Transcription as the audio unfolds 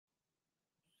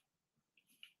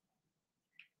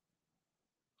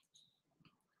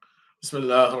بسم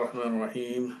الله الرحمن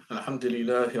الرحيم الحمد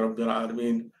لله رب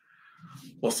العالمين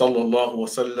وصلى الله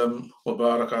وسلم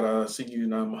وبارك على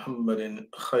سيدنا محمد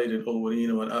خير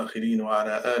الأولين والآخرين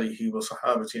وعلى آله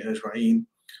وصحابته أجمعين.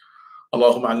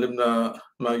 اللهم علمنا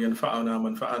ما ينفعنا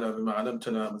وانفعنا بما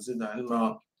علمتنا وزدنا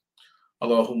علما.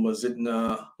 اللهم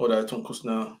زدنا ولا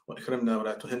تنقصنا وأكرمنا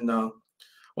ولا تهنا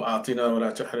وأعطنا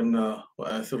ولا تحرمنا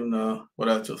وآثرنا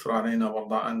ولا تؤثر علينا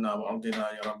وارض عنا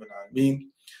وأرضنا يا رب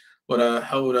العالمين. ولا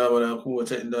حول ولا قوة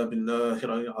إلا بالله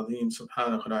العلي العظيم.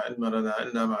 سبحانك لا علم لنا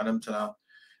إلا ما علمتنا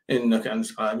إنك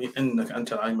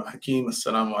أنت العليم الحكيم.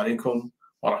 Assalamu alaikum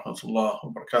wa rahmatullahi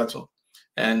wa barakatuh.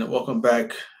 And welcome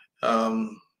back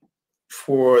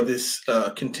for this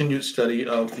continued study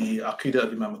of the Aqidah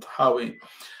of Imam Tahawi.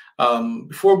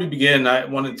 Before we begin, I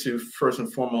wanted to first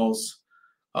and foremost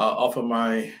offer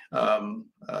my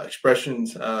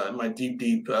expressions, my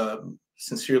deep,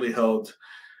 sincerely held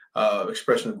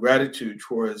expression of gratitude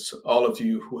towards all of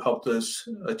you who helped us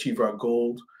achieve our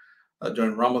goal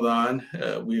during Ramadan.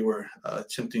 We were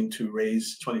attempting to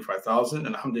raise 25,000,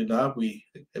 and alhamdulillah, we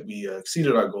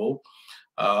exceeded our goal,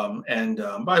 and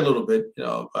by a little bit.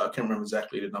 I can't remember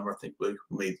exactly the number. I think we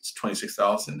made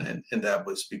 26,000, and that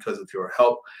was because of your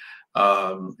help.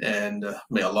 And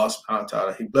may Allah subhanahu wa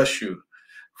ta'ala, He bless you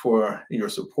for your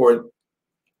support.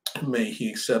 May He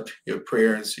accept your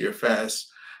prayers, your fast,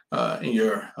 in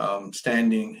your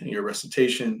standing, in your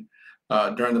recitation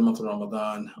during the month of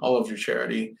Ramadan, all of your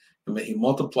charity, and may He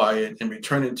multiply it and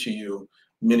return it to you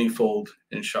manyfold,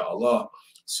 inshallah.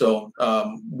 So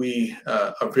we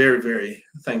are very, very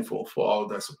thankful for all of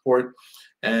that support,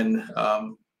 and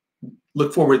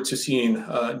look forward to seeing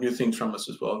new things from us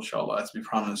as well, inshallah, as we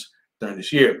promised during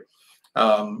this year.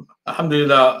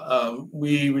 Alhamdulillah,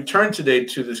 we return today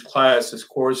to this class, this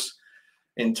course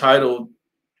entitled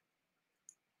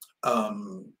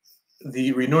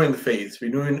the renewing the faith,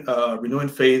 renewing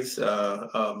faith,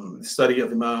 study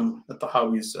of Imam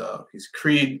Tahawi's his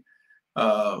creed,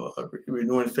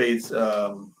 renewing faith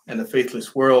in the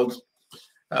faithless world,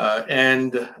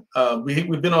 and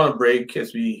we've been on a break.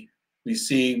 As we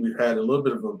see, we've had a little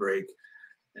bit of a break,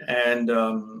 and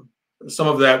some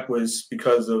of that was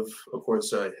because of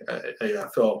course, I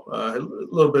felt a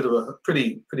little bit of a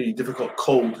pretty difficult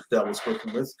cold that I was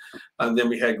working with, and then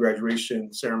we had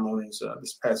graduation ceremonies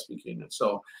this past weekend, and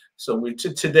so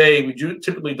today we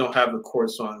typically don't have the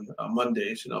course on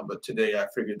Mondays, but today I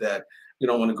figured that we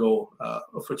don't want to go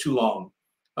for too long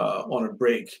on a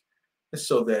break,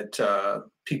 so that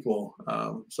people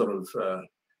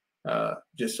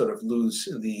just lose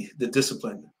the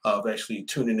discipline of actually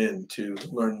tuning in to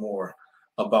learn more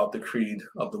about the creed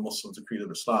of the Muslims, the creed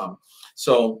of Islam.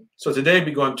 So today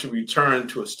we're going to return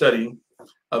to a study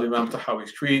of Imam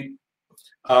Tahawi's creed,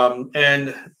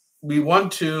 and we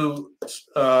want to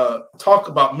talk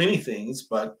about many things,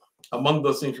 but among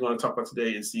those things we want to talk about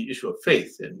today is the issue of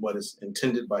faith and what is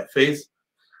intended by faith,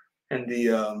 and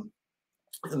the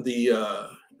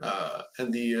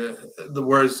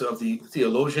words of the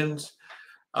theologians,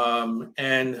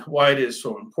 and why it is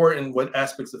so important, what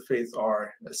aspects of faith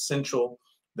are essential,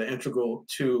 they're integral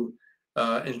to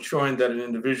ensuring that an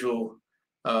individual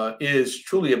is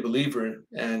truly a believer,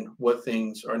 and what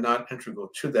things are not integral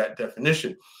to that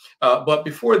definition. But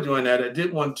before doing that, I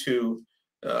did want to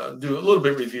do a little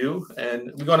bit review,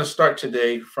 and we're going to start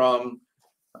today from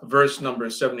verse number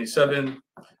 77,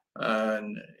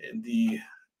 and in the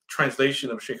translation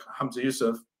of Sheikh Hamza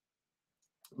Yusuf,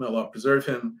 may Allah preserve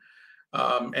him.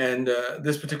 And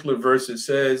this particular verse, it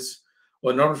says,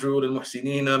 وَنَرْجُو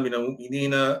لِلْمُحْسِنِينَ مِنَ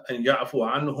الْمُؤْمِنِينَ أَنْ يَعْفُوَ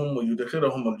عَنْهُمْ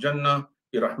وَيُدْخِلَهُمُ الْجَنَّةَ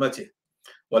بِرَحْمَتِهِ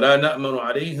وَلَا نَأْمَنُ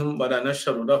عَلَيْهِمْ وَلَا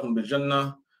نَشْهَدُ لَهُمْ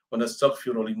بِالْجَنَّةِ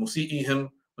وَنَسْتَغْفِرُ لِمُسِيئِهِمْ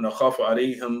وَنَخَافُ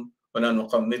عَلَيْهِمْ وَلَا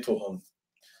نُقَنِّطُهُمْ.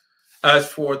 As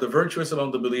for the virtuous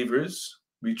among the believers,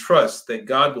 we trust that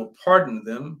God will pardon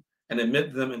them and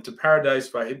admit them into paradise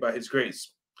by His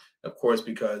grace. Of course,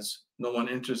 because no one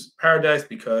enters paradise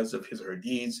because of his or her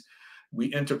deeds.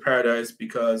 We enter paradise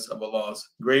because of Allah's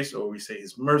grace, or we say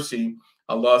His mercy.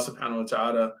 Allah subhanahu wa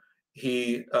ta'ala,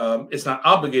 He is not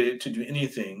obligated to do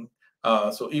anything.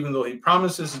 So even though He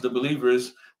promises the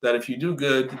believers that if you do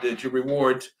good, that your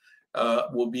reward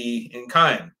will be in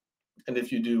kind. And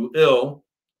if you do ill,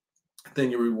 then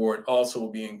your reward also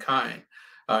will be in kind.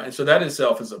 And so that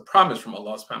itself is a promise from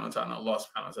Allah subhanahu wa ta'ala. Allah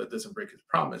subhanahu wa ta'ala doesn't break His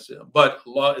promise, but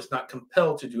Allah is not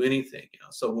compelled to do anything.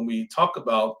 So when we talk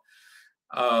about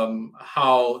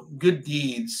how good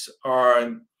deeds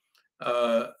are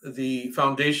the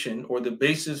foundation or the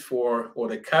basis for, or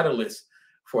the catalyst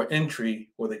for entry,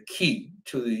 or the key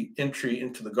to the entry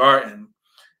into the garden,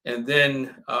 and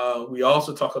then we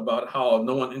also talk about how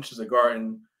no one enters the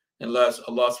garden unless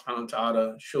Allah subhanahu wa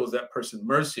ta'ala shows that person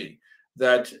mercy.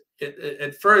 That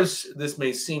at first this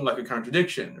may seem like a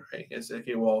contradiction, right? It's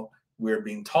okay, well, we're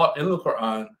being taught in the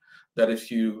Quran that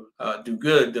if you do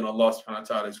good, then Allah subhanahu wa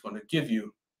ta'ala is going to give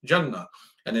you Jannah.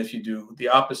 And if you do the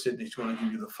opposite, he's going to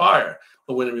give you the fire.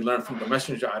 But when we learn from the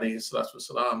Messenger alayhi salatu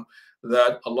wasalam,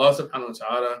 that Allah subhanahu wa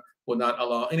ta'ala will not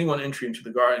allow anyone entry into the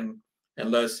garden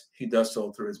unless he does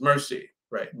so through his mercy,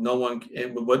 right? No one,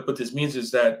 and what this means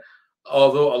is that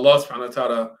although Allah subhanahu wa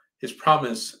ta'ala, his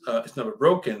promise is never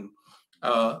broken,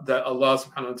 that Allah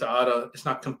subhanahu wa ta'ala is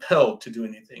not compelled to do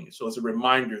anything. So it's a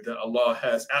reminder that Allah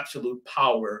has absolute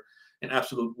power and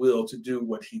absolute will to do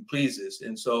what he pleases.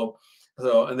 And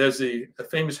and there's a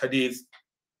famous hadith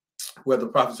where the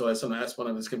Prophet ﷺ asked one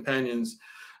of his companions,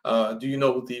 do you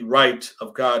know what the right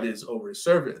of God is over his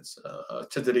servants?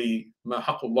 Tadri ma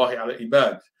haqqullahi ala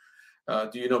ibad.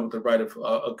 Do you know what the right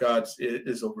of God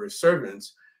is over his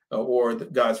servants, or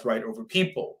God's right over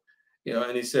people? You know,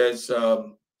 and he says,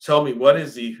 tell me, what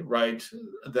is the right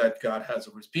that God has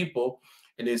over his people?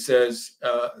 And he says,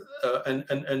 and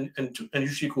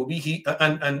yushriku bihi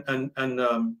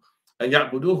and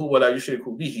ya'buduhu wa la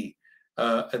yushriku bihi,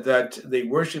 that they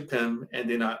worship him and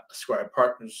they not ascribe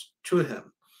partners to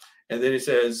him. And then he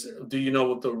says, do you know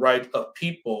what the right of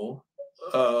people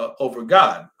over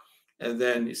God? And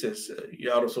then he says,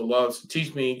 Ya Rasulullah,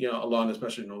 teach me, you know, Allah and his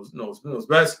messenger knows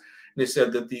best. And he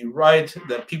said that the right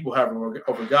that people have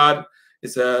over God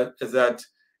is that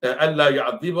Allah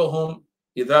ya'adhibahum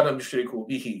idha lam yushriku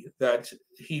bihi, that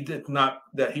he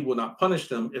will not punish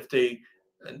them if they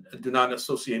do not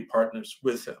associate partners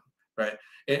with him, right?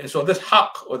 And so this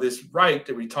haqq, or this right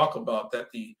that we talk about,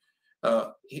 that the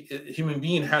human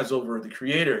being has over the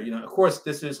creator, you know, of course,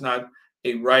 this is not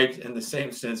a right in the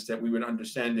same sense that we would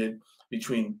understand it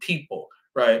between people,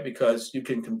 right? Because you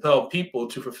can compel people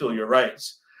to fulfill your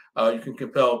rights. You can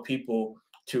compel people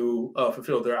to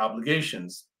fulfill their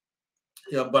obligations.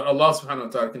 Yeah, but Allah subhanahu wa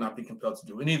ta'ala cannot be compelled to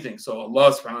do anything. So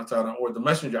Allah subhanahu wa ta'ala, or the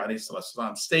Messenger alayhi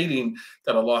salatu stating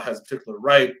that Allah has a particular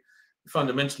right,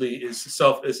 fundamentally is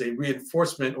a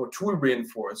reinforcement, or to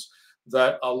reinforce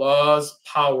that Allah's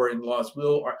power and Allah's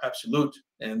will are absolute,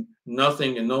 and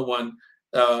nothing and no one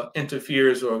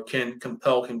interferes or can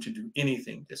compel him to do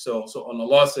anything. So when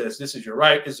Allah says, this is your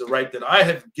right, is the right that I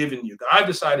have given you, that I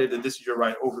decided that this is your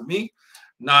right over me,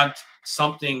 not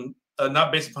something,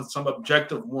 not based upon some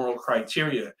objective moral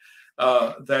criteria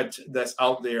that's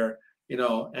out there, you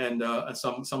know, and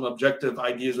some objective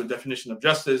ideas or definition of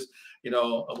justice, you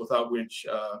know, without which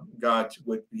God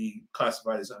would be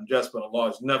classified as unjust. But Allah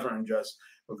is never unjust,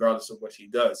 regardless of what he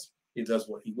does. He does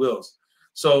what he wills.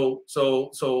 So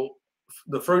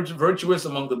the virtuous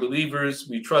among the believers,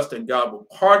 we trust that God will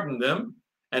pardon them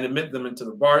and admit them into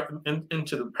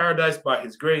the paradise by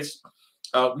his grace.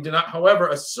 We do not, however,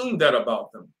 assume that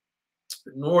about them,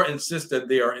 nor insist that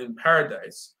they are in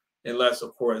paradise, unless,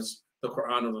 of course, the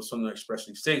Quran or the Sunnah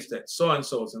expressly states that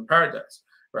so-and-so is in paradise,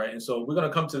 right? And so we're going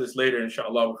to come to this later,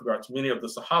 inshallah, with regard to many of the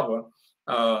Sahaba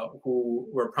who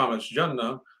were promised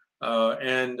Jannah,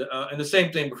 and the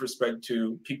same thing with respect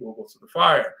to people who go to the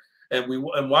fire. And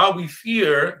while we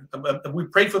fear, we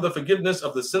pray for the forgiveness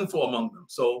of the sinful among them.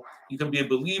 So you can be a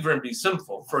believer and be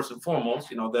sinful, first and foremost.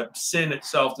 You know, that sin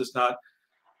itself does not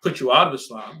put you out of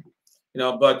Islam. You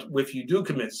know, but if you do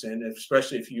commit sin,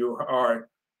 especially if you are,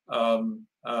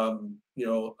 you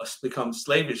know, become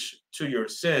slavish to your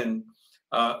sin,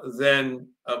 then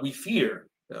we fear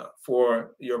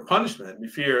for your punishment. We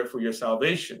fear for your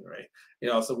salvation, right? You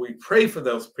know, so we pray for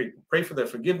those people, pray for their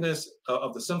forgiveness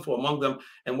of the sinful among them.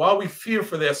 And while we fear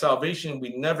for their salvation,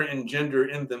 we never engender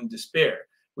in them despair.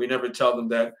 We never tell them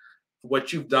that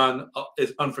what you've done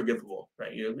is unforgivable,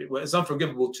 right? It's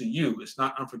unforgivable to you. It's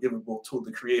not unforgivable to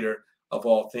the creator of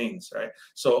all things, right?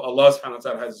 So Allah subhanahu wa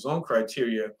ta'ala has his own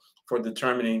criteria for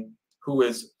determining who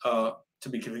is to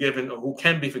be forgiven, or who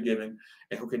can be forgiven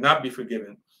and who cannot be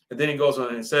forgiven. And then he goes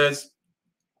on and says,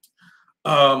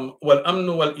 وَالْأَمْنُ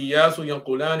وَالْإِيَاسُ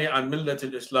يَنْقُلَانِ عَنْ مِلَّةِ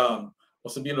الْإِسْلَامِ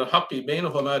وَسَبِيلُ الْحَقِّ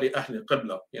بَيْنَهُمَا لِأَهْلِ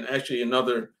الْقِبْلَةِ. And actually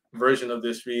another version of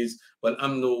this reads,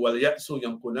 وَالْأَمْنُ وَالْيَأْسُ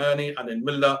يَنْقُلَانِ عَنِ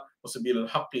الْمِلَّةِ وَسَبِيلُ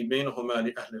الْحَقِّ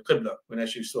بَيْنَهُمَا لِأَهْلِ الْقِبْلَةِ. When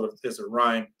actually sort of there's a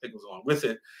rhyme that goes along with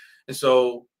it. And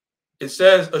so it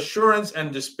says, assurance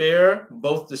and despair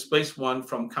both displace one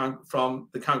from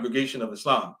the congregation of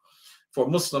Islam. For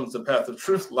Muslims, the path of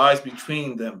truth lies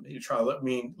between them.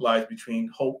 Lies between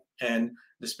hope and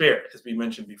despair, as we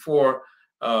mentioned before,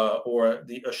 or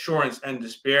the assurance and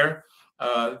despair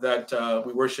that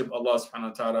we worship Allah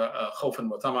subhanahu wa ta'ala khawfan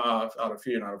wa tama'a, out of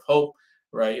fear and out of hope,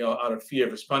 right? You know, out of fear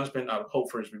of his punishment, out of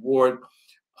hope for his reward.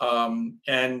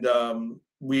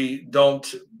 We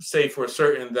don't say for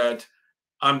certain that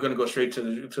I'm going to go straight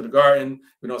to the garden.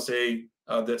 We don't say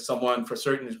that someone for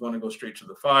certain is going to go straight to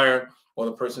the fire, or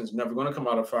the person is never going to come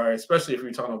out of fire, especially if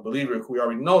we're talking about believers. We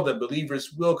already know that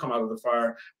believers will come out of the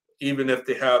fire, even if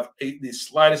they have the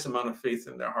slightest amount of faith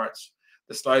in their hearts.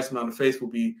 The slightest amount of faith will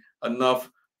be enough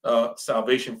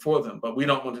salvation for them. But we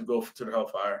don't want to go to the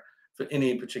hellfire for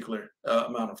any particular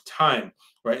amount of time,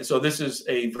 right? So this is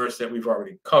a verse that we've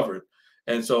already covered.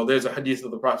 And so there's a hadith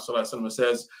of the Prophet ﷺ that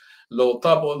says, لو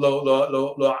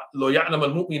يعلم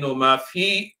المؤمن ما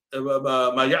في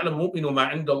ما يعلم المؤمن ما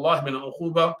عند الله من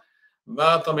عقوبة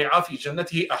ما طمع في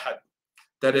جنته أحد.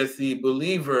 That if the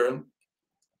believer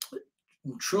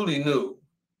truly knew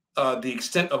the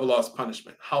extent of Allah's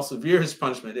punishment, how severe his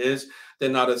punishment is,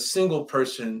 then not a single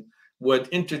person would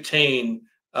entertain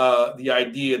the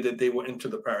idea that they will enter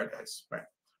the paradise, right?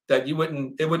 That it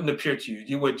wouldn't appear to you.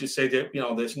 You would just say that,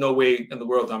 there's no way in the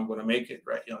world I'm going to make it,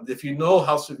 right? If you know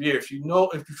how severe, if you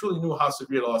truly knew how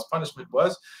severe Allah's punishment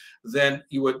was, then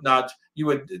the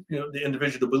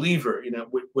individual, the believer,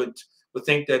 would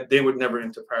think that they would never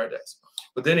enter paradise.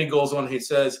 But then he goes on, he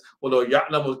says, وَلَوْ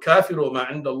يَعْلَمُ الْكَافِرُ مَا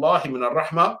عِنْدَ اللَّهِ مِنَ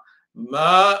الرَّحْمَةِ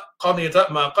مَا قَنِتَ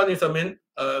مِنْ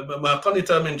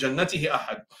جَنَّتِهِ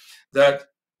أَحَدٍ. That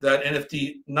and if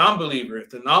the non-believer, if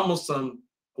the non-Muslim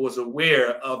was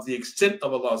aware of the extent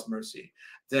of Allah's mercy,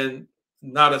 then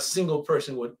not a single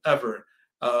person would ever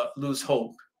lose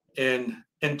hope in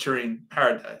entering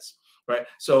paradise, right?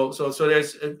 So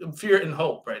there's fear and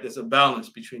hope, right? There's a balance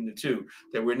between the two,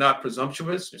 that we're not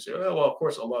presumptuous. You say, oh, well, of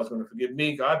course Allah is going to forgive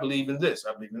me. I believe in this,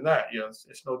 I believe in that.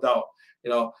 There's no doubt.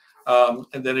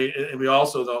 And then we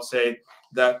also don't say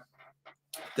that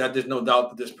there's no doubt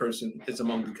that this person is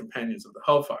among the companions of the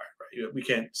hellfire, right? We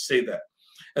can't say that.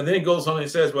 And then he goes on and he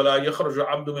says, وَلَا يَخْرُجُ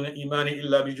عَبْدٌ مِنَ الْإِيمَانِ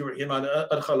إِلَّا بِجُرْحِ مَا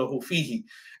أَدْخَلَهُ فِيهِ.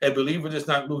 A believer does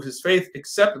not lose his faith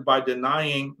except by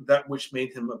denying that which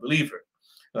made him a believer.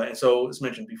 And so, as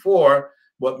mentioned before,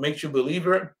 what makes you a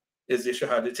believer is the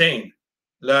shahadatain.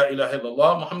 La ilaha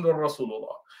illallah Muhammadur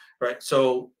Rasulullah. Right?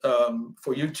 So,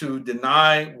 for you to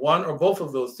deny one or both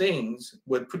of those things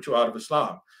would put you out of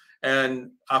Islam.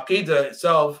 And Aqidah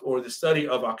itself, or the study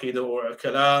of Aqidah or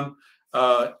Kalam,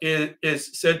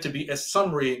 is said to be a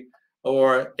summary,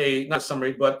 or not a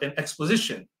summary, but an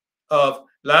exposition of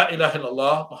La ilaha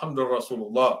illallah Muhammadur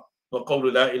Rasulullah wa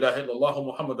qawlu La ilaha illallah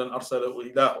Muhammadan arsalahu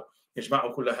ilahu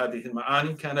yajma'u kulla hadhihi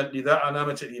al-ma'ani kanat lidha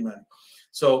alamat al-iman.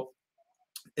 So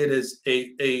it is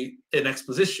an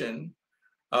exposition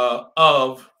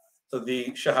of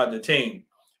the shahadatain,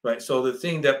 right? So the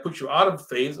thing that puts you out of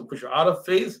faith,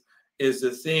 is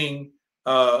the thing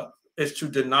is to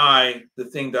deny the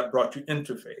thing that brought you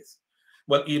into faith.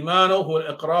 وَالْإِيمَانُ هُوَ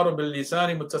الْإِقْرَارُ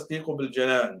بِاللِّسَانِ وَالتَّصْدِيقُ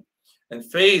بِالْجَنَانِ.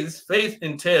 And faith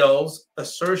entails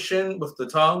assertion with the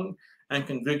tongue and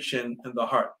conviction in the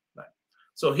heart. Right?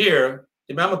 So here,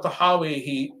 Imam Tahawi,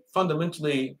 he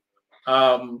fundamentally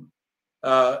has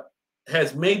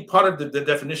made part of the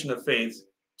definition of faith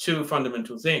two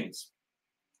fundamental things.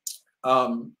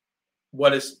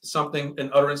 What is something,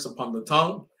 an utterance upon the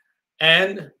tongue,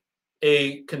 and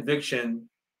a conviction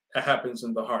that happens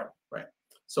in the heart, right?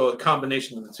 So a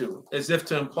combination of the two, as if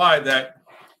to imply that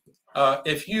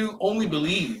if you only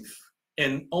believe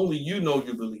and only you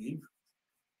believe,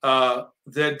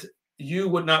 that you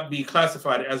would not be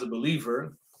classified as a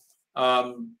believer.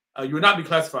 You would not be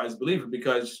classified as a believer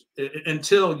because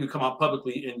until you come out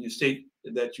publicly and you state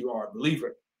that you are a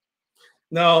believer.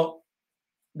 Now,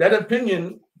 that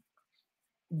opinion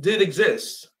did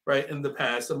exist, right, in the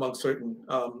past among certain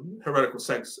heretical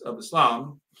sects of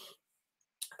Islam,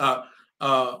 but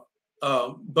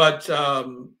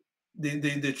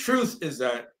the truth is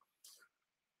that,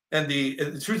 and the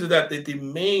truth is that the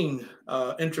main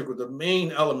integral, the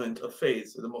main element of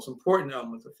faith, the most important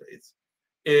element of faith,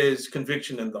 is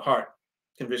conviction in the heart.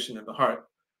 Conviction in the heart.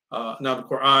 Now, the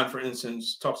Quran, for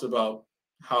instance, talks about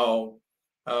how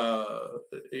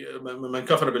من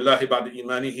كفر بالله بعد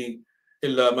إيمانه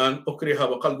إلا من أكره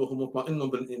وقلبه مطمئن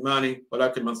بالإيمان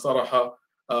ولكن من صرح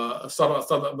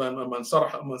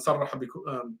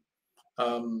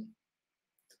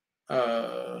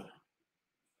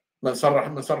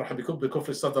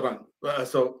بكفر صدرا.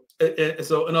 So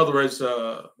in other words,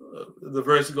 the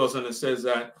verse goes on and says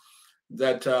that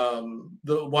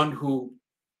the one who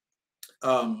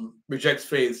rejects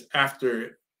faith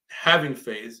after having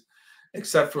faith,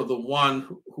 except for the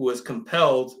one who is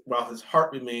compelled while his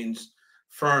heart remains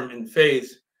firm in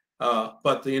faith,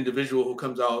 but the individual who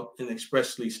comes out and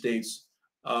expressly states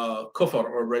kufr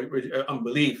or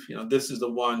unbelief, this is the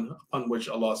one upon which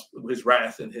his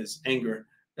wrath and his anger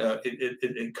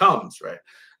it comes, right?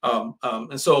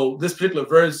 And so this particular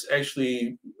verse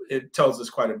actually, it tells us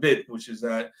quite a bit, which is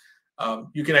that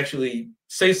You can actually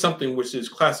say something which is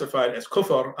classified as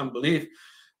kufr, unbelief,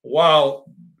 while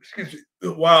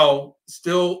while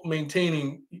still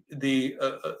maintaining the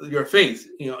your faith,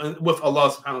 and with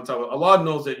Allah subhanahu wa ta'ala. Allah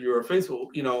knows that you're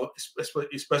faithful,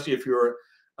 especially if you're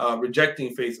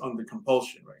rejecting faith under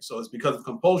compulsion, right? So it's because of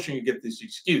compulsion you get this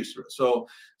excuse. Right? So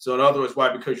in other words,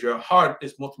 why? Because your heart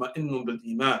is mutma'innun bil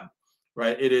iman,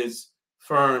 right? It is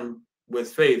firm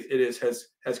with faith. It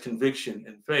has conviction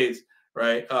in faith,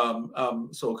 right?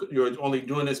 So you're only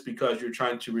doing this because you're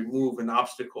trying to remove an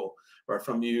obstacle, right,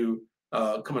 from you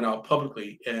coming out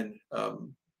publicly and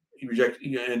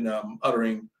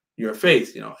uttering your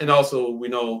faith, And also we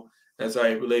know, as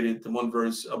I related the one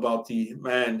verse about the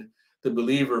man, the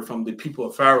believer from the people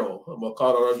of Pharaoh,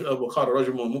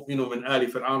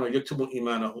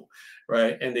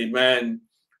 right? And a man,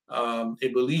 a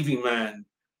believing man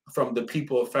from the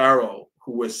people of Pharaoh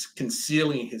who was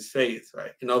concealing his faith,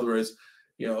 right? In other words,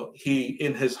 he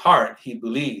in his heart he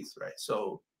believes, right?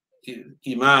 So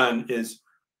iman is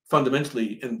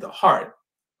fundamentally in the heart,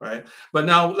 right? But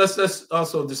now let's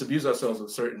also disabuse ourselves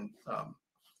of certain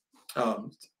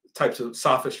types of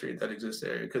sophistry that exist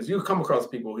there, because you come across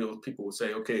people will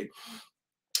say, okay,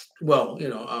 well,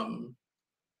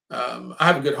 I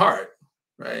have a good heart,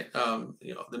 right?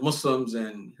 The Muslims,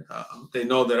 and they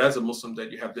know that as a Muslim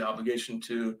that you have the obligation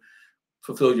to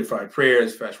fulfill your 5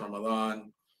 prayers, fast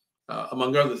Ramadan,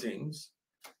 among other things.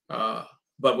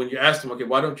 But when you ask them, okay,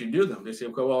 why don't you do them? They say,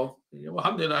 okay, well,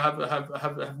 alhamdulillah, I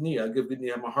have niyyah, I give good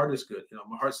niyyah, my heart is good,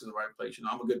 my heart's in the right place,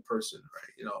 I'm a good person,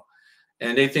 right?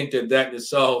 And they think that in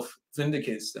itself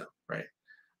vindicates them, right?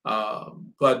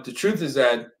 But the truth is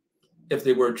that if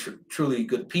they were truly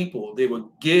good people, they would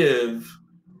give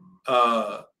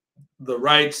the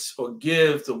rights, or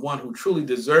give the one who truly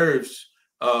deserves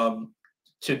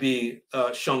to be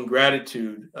shown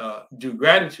gratitude, due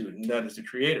gratitude, and that is the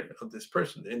creator of this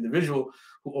person, the individual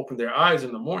who opened their eyes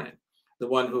in the morning, the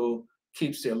one who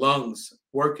keeps their lungs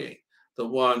working, the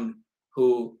one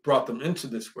who brought them into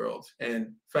this world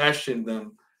and fashioned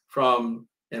them from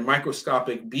a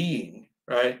microscopic being,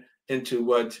 right, into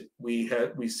what we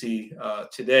see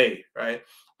today, right?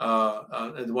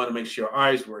 And the one who makes your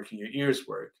eyes work and your ears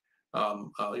work,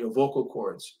 your vocal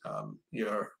cords,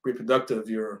 your reproductive,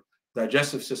 your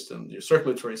digestive system, your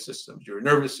circulatory system, your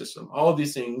nervous system, all of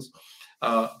these things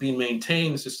being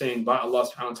maintained, sustained by Allah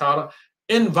subhanahu wa ta'ala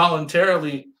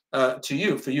involuntarily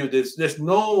for you. There's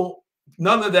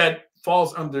none of that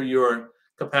falls under your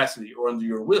capacity or under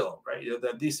your will, right?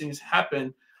 That these things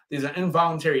happen, these are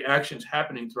involuntary actions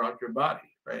happening throughout your body,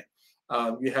 right?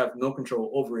 You have no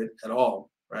control over it at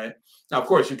all, right? Now, of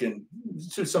course, you can,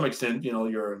 to some extent,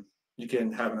 you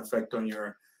can have an effect on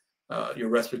your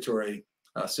respiratory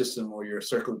system or your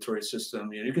circulatory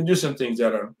system. You can do some things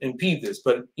that impede this,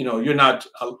 but you're not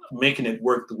making it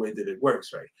work the way that it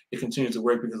works, right? It continues to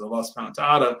work because Allah subhanahu wa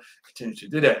ta'ala continues to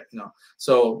do that.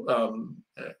 So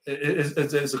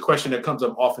it's a question that comes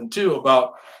up often too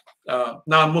about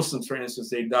non-Muslims, for instance.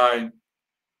 They die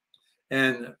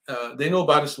and they know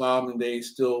about Islam and they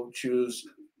still choose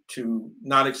to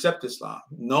not accept Islam,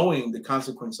 knowing the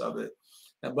consequence of it.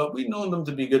 But we know them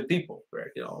to be good people,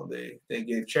 right? They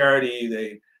gave charity,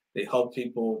 they helped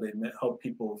people, they helped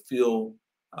people feel,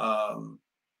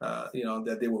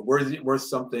 that they were worth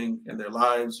something in their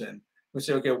lives. And we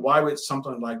say, okay, why would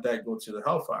something like that go to the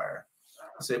hellfire?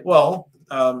 I say, well,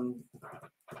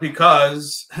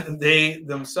 because they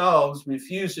themselves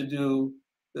refused to do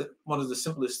one of the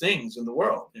simplest things in the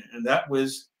world, and that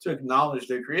was to acknowledge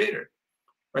their creator.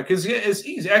 Right, because it's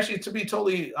easy. Actually, to be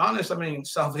totally honest, I mean,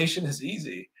 salvation is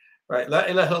easy, right? La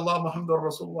ilaha illallah Muhammadur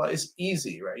Rasulullah is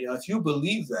easy, right? If you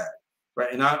believe that,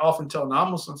 right? And I often tell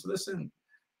non-Muslims, listen,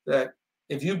 that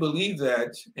if you believe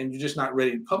that and you're just not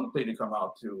ready publicly to come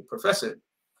out to profess it,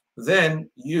 then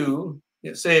you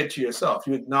say it to yourself.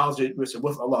 You acknowledge it with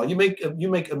Allah. You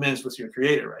make amends with your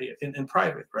creator, right? In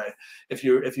private, right? If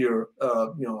you're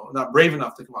not brave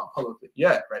enough to come out publicly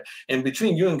yet, right? And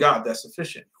between you and God, that's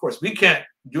sufficient. Of course, we can't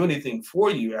do anything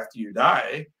for you after you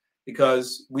die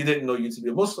because we didn't know you to be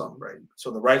a Muslim, right?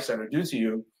 So the rights that are due to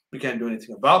you, we can't do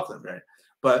anything about them, right?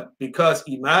 But because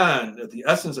Iman, the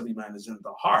essence of Iman is in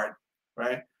the heart,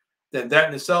 right? Then that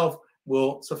in itself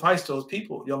will suffice those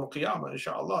people, Yawm al-Qiyamah,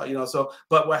 inshallah. So,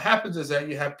 but what happens is that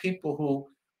you have people who,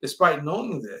 despite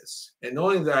knowing this and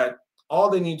knowing that all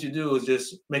they need to do is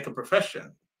just make a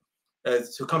profession,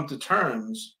 to come to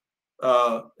terms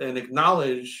and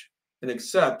acknowledge and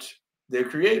accept their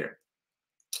creator,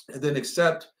 and then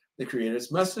accept the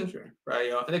creator's messenger,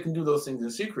 right? And they can do those things in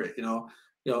secret,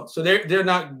 so they're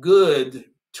not good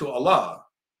to Allah,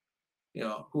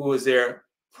 who is their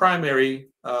primary,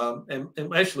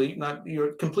 and actually not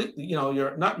your completely,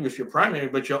 you're not just your primary,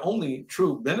 but your only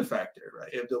true benefactor,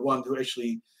 right? If the one who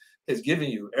actually has given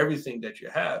you everything that you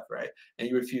have, right? And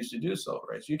you refuse to do so,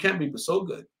 right? So you can't be so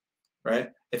good,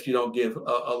 right? If you don't give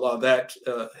Allah that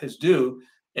his due.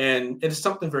 And it is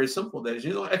something very simple. That is,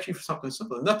 you don't actually for something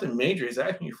simple. Nothing major is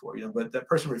asking you for, but that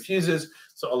person refuses.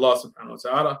 So Allah subhanahu wa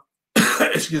ta'ala,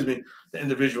 excuse me, the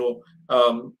individual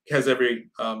has every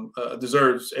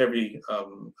deserves every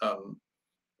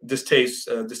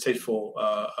distasteful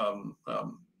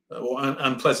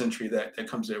unpleasantry that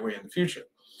comes their way in the future.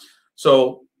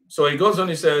 So he goes on.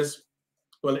 He says,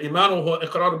 "Well, imanu huwa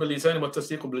iqraru bil lisan wa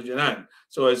tasdiqu bil janan."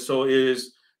 So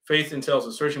is faith entails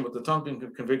assertion with the tongue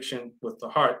and conviction with the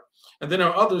heart. And then there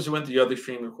are others who went the other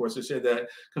extreme, of course, who said that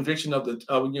conviction of the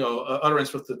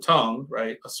utterance with the tongue,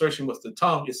 right? Assertion with the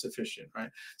tongue is sufficient,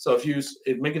 right? So if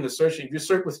make an assertion, if you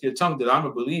assert with your tongue that I'm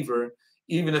a believer,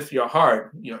 even if your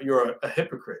heart, you're a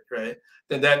hypocrite, right?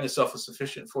 Then that in itself is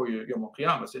sufficient for you, Yawm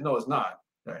al-Qiyamah. Say, no, it's not,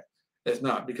 right? It's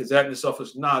not, because that in itself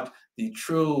is not the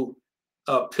true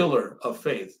pillar of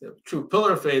faith. The true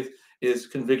pillar of faith is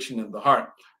conviction in the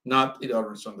heart, not the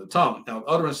utterance on the tongue. Now,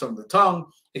 utterance on the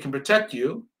tongue, it can protect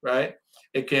you, right?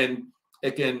 It can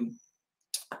if it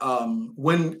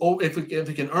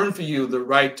can earn for you the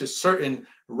right to certain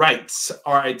rites,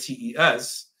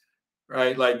 rites,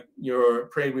 right? Like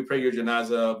we pray your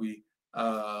janazah, we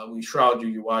shroud you,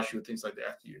 you wash you, things like that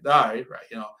after you die,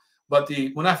 right? But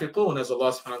the munafiqun, as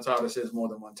Allah subhanahu wa ta'ala says more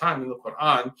than one time in the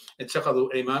Quran,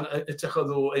 اتخذوا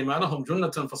أيمانهم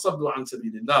جنة فصدوا عن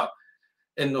سبيل الله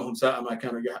إنهم ساء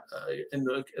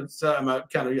ما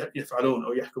كانوا يفعلون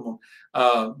أو يحكمون.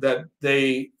 That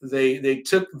they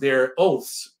took their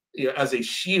oaths as a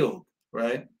shield,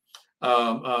 right?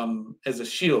 As a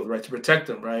shield, right, to protect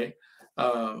them, right?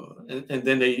 And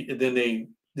then they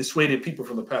dissuaded people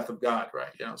from the path of God,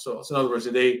 right? So in other words,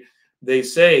 they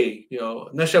say,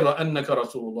 نشهد أنك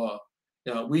رسول الله.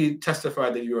 We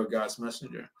testify that you are God's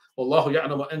messenger. والله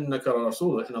يعلم أنك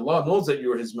رسوله. And Allah knows that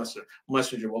you are His messenger.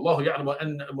 والله يعلم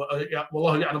أن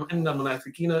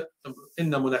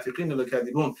المنافقين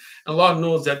لكاذبون. Allah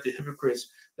knows that the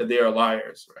hypocrites, that they are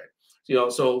liars, right?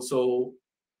 So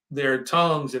their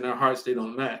tongues and their hearts, they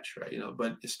don't match, right?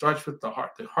 But it starts with the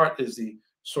heart. The heart is the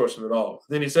source of it all.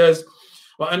 Then he says,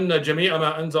 وأن جميع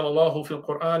ما أنزل الله في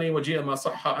القرآن وجيء ما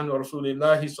صح عن رسول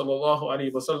الله صلى الله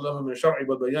عليه وسلم من الشرع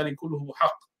والبيان كله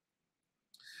حق.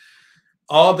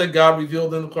 All that God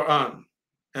revealed in the Quran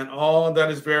and all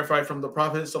that is verified from the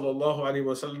Prophet sallallahu alaihi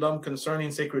wasallam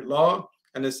concerning sacred law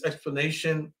and its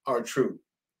explanation are true.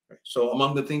 So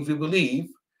among the things we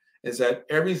believe is that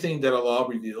everything that Allah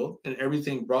revealed and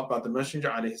everything brought by the Messenger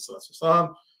alayhi salatu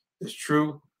wasalam is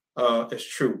true. Is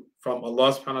true from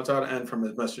Allah subhanahu wa ta'ala and from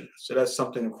His Messenger. So that's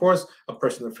something, of course, a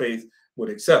person of faith would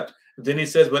accept. Then he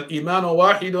says, وَالْإِيمَانُ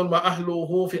وَاحِدٌ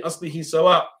وَأَهْلُهُ فِي أَصْلِهِ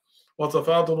سَوَاءٌ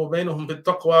وَتَفَاضُلُ بَيْنَهُم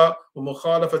بِالتَّقْوَى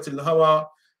وَمُخَالَفَةِ الْهَوَى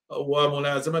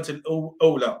وَمُلَازَمَةِ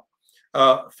الْأَوْلَى.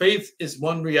 Faith is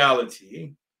one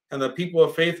reality, and the people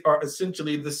of faith are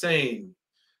essentially the same.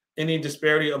 Any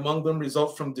disparity among them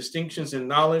results from distinctions in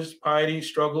knowledge, piety,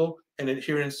 struggle, and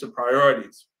adherence to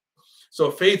priorities. So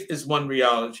faith is one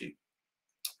reality.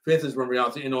 Faith is one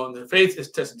reality. And the faith is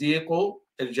tasdiqu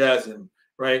al-jazim,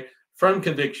 right? Firm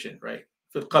conviction, right?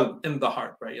 In the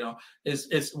heart, right?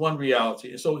 It's one reality.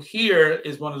 And so here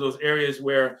is one of those areas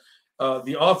where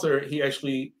the author, he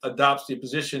actually adopts the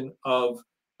position of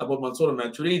Abu Mansur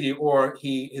al-Maturidi, or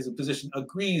his position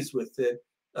agrees with it,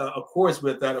 accords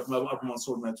with that of Abu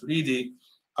Mansur al-Maturidi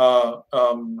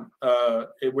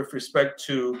with respect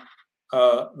to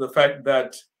the fact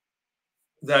that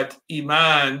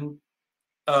Iman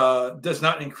does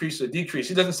not increase or decrease.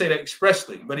 He doesn't say that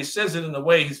expressly, but he says it in a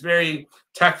way, he's very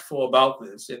tactful about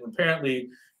this. And apparently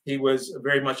he was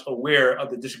very much aware of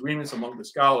the disagreements among the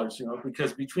scholars,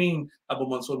 because between Abu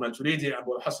Mansur Maturidi and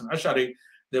Abu Hassan Ash'ari,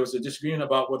 there was a disagreement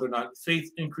about whether or not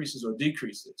faith increases or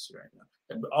decreases, right?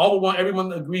 And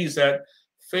everyone agrees that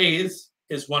faith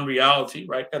is one reality,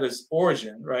 right? At its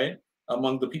origin, right?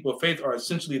 Among the people of faith are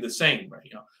essentially the same, right?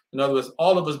 In other words,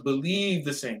 all of us believe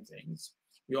the same things.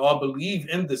 We all believe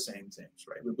in the same things,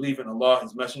 right? We believe in Allah,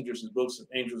 His messengers, His books, His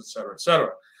angels, etc.,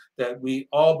 etc. That we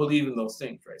all believe in those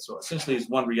things, right? So essentially, it's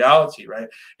one reality, right?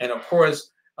 And of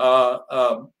course,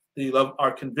 our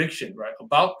conviction, right,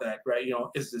 about that, right,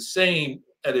 is the same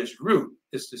at its root.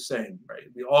 It's the same,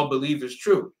 right? We all believe it's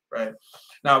true, right?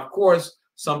 Now, of course,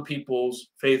 some people's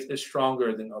faith is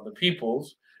stronger than other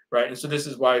people's, right? And so this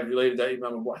is why related that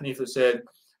Imam Abu Hanifa said,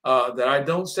 that I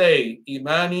don't say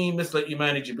imani misla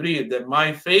imani Jibreel, that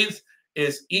my faith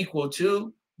is equal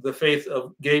to the faith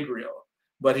of Gabriel,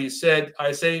 but he said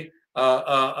I say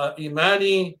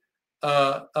Imani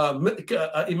imani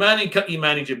ka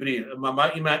imani Jibril.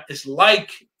 My iman is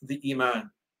like the iman.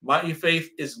 My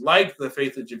faith is like the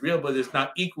faith of Jibril, but it's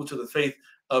not equal to the faith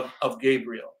of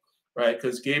Gabriel, right?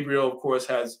 Because Gabriel, of course,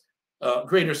 has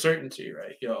greater certainty,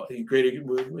 right? You know, he greater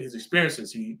with his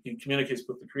experiences. He communicates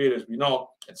with the Creator, as we know,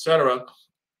 etc.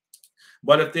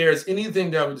 But if there's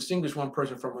anything that would distinguish one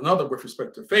person from another with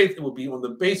respect to faith, it would be on the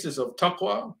basis of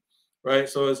taqwa, right?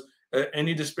 So as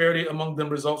any disparity among them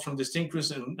results from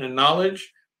distinctness in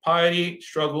knowledge, piety,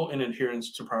 struggle, and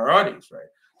adherence to priorities, right?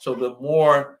 So the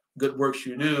more good works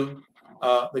you do,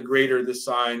 the greater the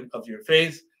sign of your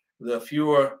faith. The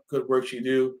fewer good works you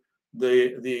do,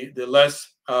 the less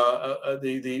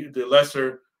the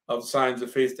lesser of signs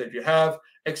of faith that you have,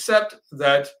 except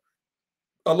that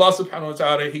Allah subhanahu wa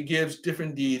ta'ala, he gives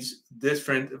different deeds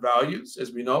different values,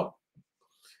 as we know.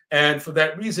 And for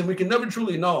that reason, we can never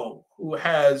truly know who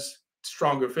has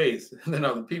stronger faith than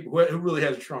other people, who really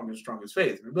has the strongest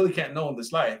faith. We really can't know in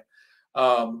this life.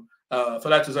 فَلَا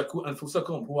تُزَكُّوا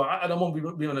أَنفُسَكُمْ هُوَ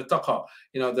أَعْلَمُ بِمَنِ اتَّقَى.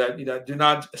 You know, that do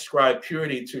not ascribe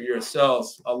purity to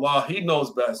yourselves. Allah, he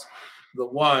knows best the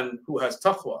one who has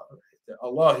taqwa.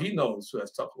 Allah, he knows who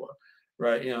has taqwa.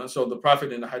 Right, you know, so the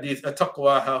Prophet in the Hadith,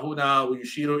 "Taqwa hahuna wa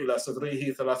yushiru ila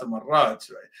sadrihi thalatha marrat."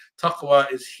 Right,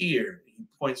 taqwa is here. He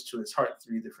points to his heart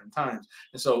 3 different times,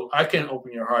 and so I can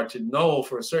open your heart to know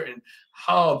for certain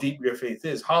how deep your faith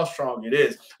is, how strong it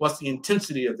is, what's the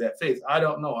intensity of that faith. I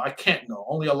don't know. I can't know.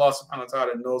 Only Allah Subhanahu wa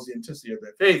Taala knows the intensity of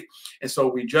that faith, and so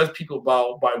we judge people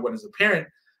by what is apparent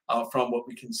from what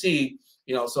we can see.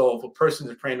 You know, so if a person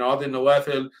is praying all the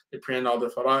nawafil, they're praying all the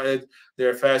fara'id,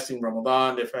 they're fasting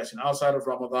Ramadan, they're fasting outside of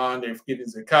Ramadan, they're giving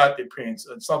zakat, they're praying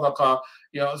sadaqah.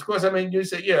 You know, of course, I mean, you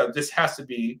say, yeah, this has to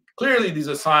be, clearly these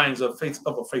are signs of faith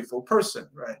of a faithful person,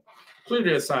 right?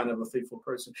 Clearly a sign of a faithful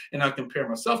person. And I compare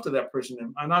myself to that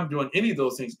person, and I'm doing any of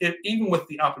those things, even with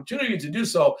the opportunity to do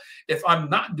so. If I'm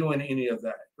not doing any of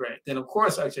that, right, then of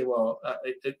course I say, well,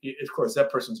 of course that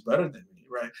person's better than me,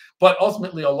 right? But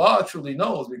ultimately Allah truly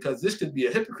knows, because this could be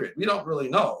a hypocrite. We don't really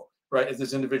know, right, if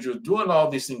this individual is doing all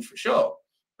these things for show,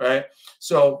 right?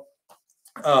 So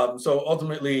so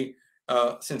ultimately,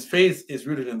 since faith is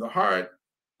rooted in the heart,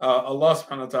 Allah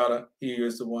subhanahu wa ta'ala, he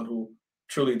is the one who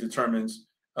truly determines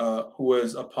who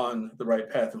is upon the right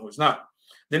path and who is not.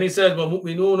 Then he says,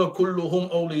 وَمُؤْمِنُونَ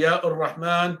كُلُّهُمْ أَوْلِيَاءُ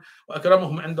الرَّحْمَنِ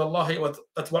وَأَكْرَمُهُمْ عِنْدَ اللَّهِ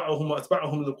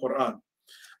وَأَتْبَعُهُمْ لِلْقُرْآنِ.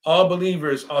 All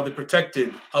believers are the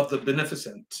protected of the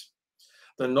beneficent.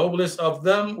 The noblest of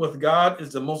them with God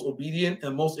is the most obedient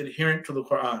and most adherent to the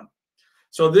Quran.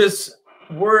 So this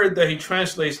word that he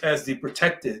translates as the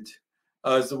protected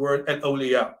is the word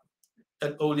al-awliya.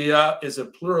 Al-awliya is a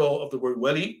plural of the word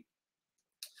wali.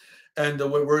 And the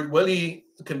word wali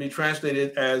can be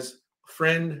translated as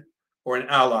friend or an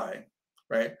ally,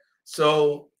 right?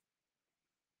 So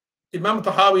Imam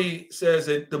Tahawi says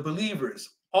that the believers,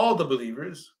 all the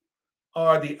believers,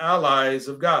 are the allies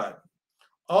of God.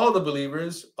 All the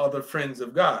believers are the friends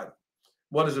of God.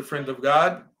 What is a friend of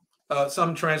God?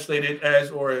 Some translate it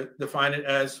as, or define it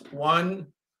as, one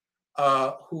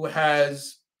who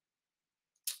has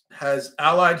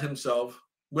allied himself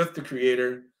with the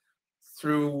Creator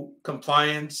through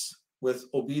compliance with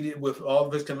obedience with all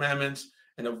of his commandments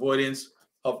and avoidance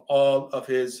of all of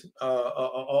his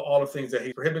all of things that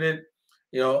he prohibited.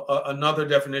 You know, another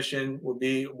definition would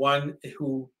be one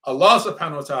who Allah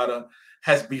subhanahu wa ta'ala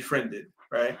has befriended,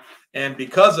 right? And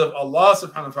because of Allah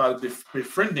subhanahu wa ta'ala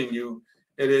befriending you,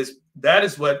 that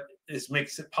is what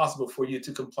makes it possible for you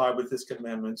to comply with his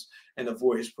commandments and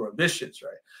avoid his prohibitions,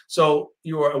 right? So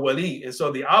you are a wali, and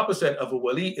so the opposite of a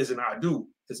wali is an adu,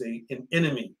 is an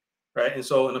enemy, right? And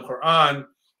so in the Quran,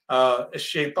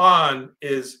 shaitan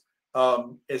is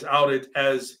outed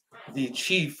as the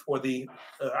chief, or the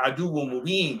adu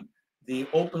mubin, the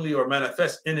openly or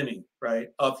manifest enemy, right,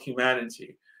 of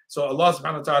humanity. So Allah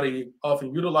subhanahu wa ta'ala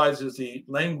often utilizes the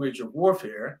language of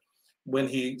warfare when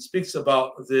he speaks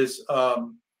about this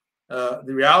the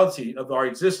reality of our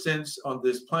existence on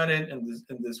this planet, in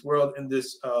this world, in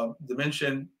this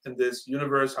dimension, in this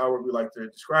universe, however we like to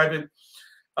describe it.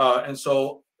 And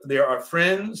so there are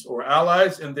friends or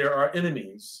allies, and there are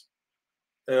enemies.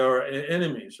 There are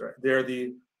enemies, right? They're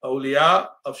the awliya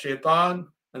of shaitan,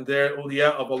 and they're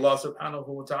awliya of Allah subhanahu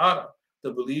wa ta'ala.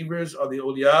 The believers are the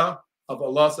awliya of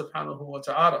Allah subhanahu wa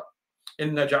ta'ala.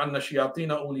 Inna ja'alna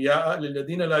shayatina awliya'a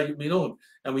lilladhina la yu'minun.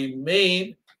 And we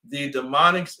made the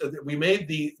demonic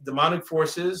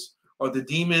forces, or the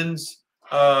demons,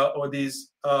 or these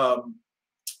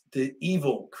the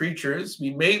evil creatures, we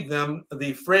made them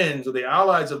the friends or the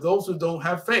allies of those who don't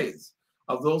have faith,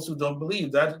 of those who don't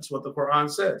believe. That is what the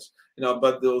Quran says. You know,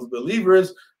 but those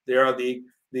believers, They are the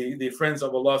friends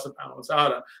of Allah subhanahu wa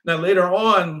ta'ala. Now later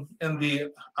on in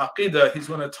the Aqidah, he's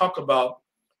going to talk about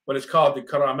what is called the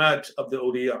karamat of the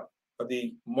awliya, of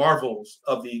the marvels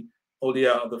of the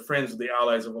awliya, of the friends, of the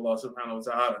allies of Allah subhanahu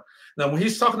wa ta'ala. Now when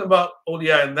he's talking about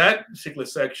awliya in that particular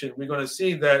section, we're going to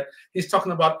see that he's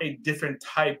talking about a different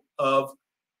type of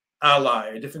ally,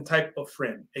 a different type of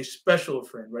friend, a special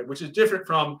friend, right? Which is different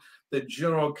from the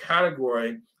general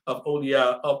category of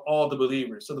awliya of all the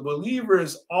believers. So the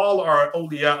believers all are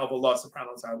awliya of Allah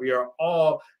subhanahu wa ta'ala. We are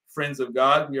all friends of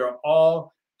God. We are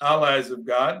all allies of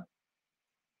God.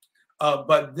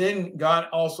 But then God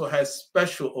also has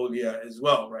special awliya as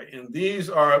well, right? And these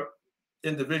are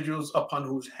individuals upon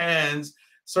whose hands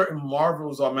certain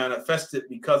marvels are manifested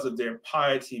because of their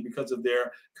piety, because of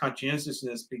their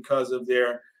conscientiousness, because of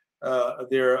their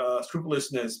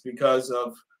scrupulousness, because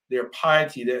of their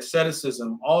piety, their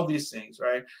asceticism, all these things,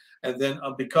 right? And then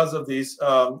because of these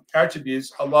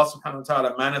attributes, Allah subhanahu wa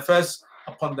ta'ala manifests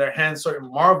upon their hands certain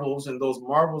marvels, and those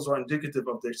marvels are indicative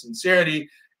of their sincerity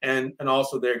and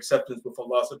also their acceptance with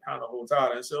Allah subhanahu wa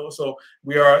ta'ala. And so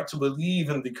we are to believe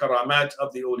in the karamat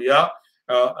of the awliya.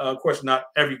 Of course, not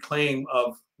every claim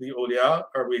of the awliya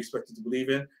are we expected to believe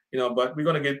in, but we're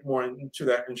going to get more into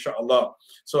that, inshallah.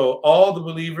 So all the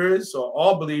believers, or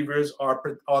all believers are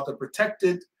the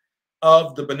protected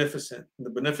of the beneficent. The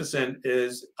beneficent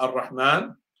is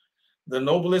Ar-Rahman. The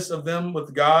noblest of them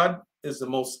with God is the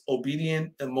most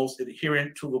obedient and most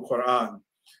adherent to the Quran.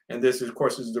 And this, of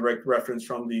course, is a direct reference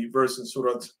from the verse in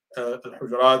Surah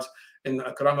Al-Hujurat, in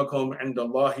akramakum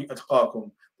indallahi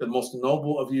atqakum. The most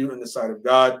noble of you in the sight of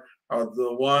God are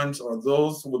the ones, or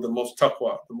those with the most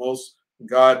taqwa, the most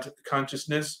God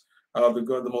consciousness,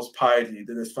 the most piety.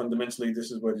 That is fundamentally,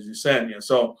 this is what he's saying.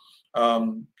 So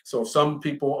some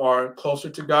people are closer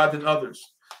to God than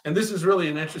others. And this is really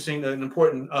an interesting and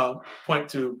important point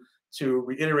to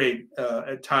reiterate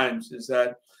at times, is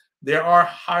that there are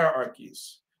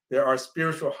hierarchies. There are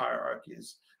spiritual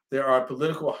hierarchies. There are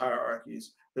political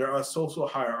hierarchies. There are social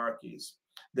hierarchies.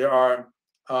 There are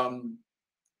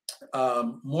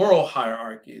moral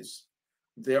hierarchies.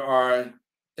 There are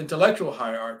intellectual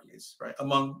hierarchies, right,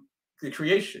 among the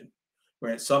creation,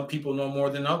 right? Some people know more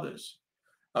than others.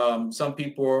 Some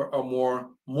people are more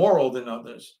moral than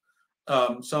others.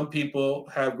 Some people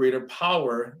have greater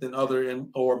power than others,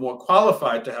 or more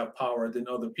qualified to have power than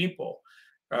other people,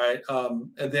 right?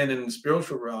 And then in the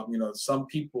spiritual realm, some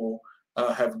people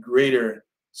have greater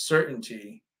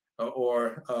certainty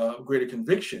or greater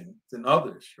conviction than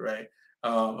others, right?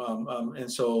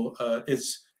 And so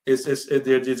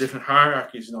there are different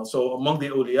hierarchies, So among the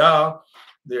awliya,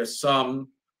 there's some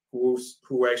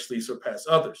who actually surpass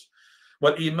others.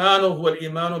 والإيمان هو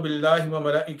الإيمان بالله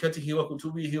وملائكته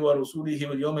وكتبه ورسله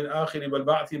واليوم الآخر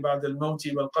والبعث بعد الموت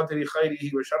والقدر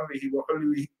خيره وشره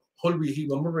وحلوه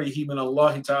ومره من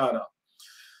الله تعالى.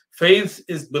 Faith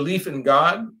is belief in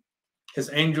God, His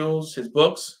angels, His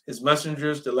books, His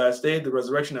messengers, the last day, the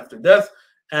resurrection after death,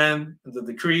 and the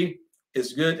decree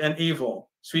is good and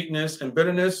evil. Sweetness and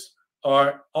bitterness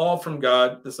are all from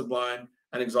God, the sublime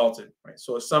and exalted. Right.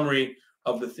 So a summary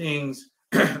of the things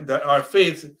that our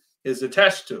faith is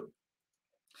attached to.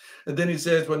 And then he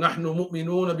says, وَنَحْنُ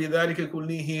مُؤْمِنُونَ بِذَلِكَ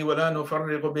كُلِّهِ وَلَا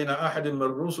نُفَرِّقُ بَيْنَ أَحَدٍ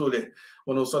مِّن رُّسُلِهِ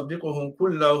وَنُصَدِّقُهُمْ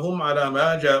كُلَّهُمْ عَلَى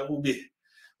مَا جَاءُوا بِهِ.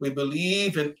 We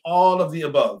believe in all of the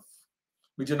above.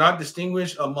 We do not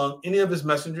distinguish among any of his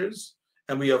messengers,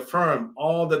 and we affirm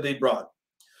all that they brought.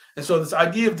 And so this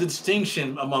idea of the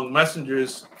distinction among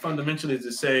messengers fundamentally is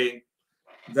to say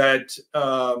that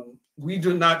we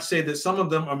do not say that some of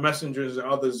them are messengers and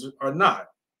others are not.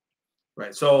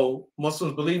 Right. So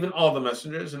Muslims believe in all the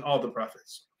messengers and all the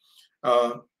prophets.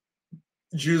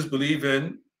 Jews believe in,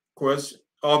 of course,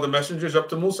 all the messengers up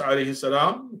to Musa alayhi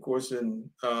salam, of course, in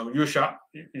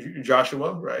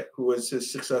Joshua, right, who was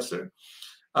his successor.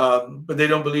 But they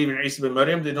don't believe in Isa bin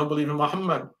Maryam. They don't believe in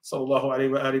Muhammad sallallahu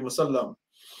alayhi wa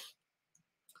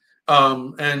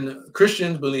sallam. And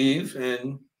Christians believe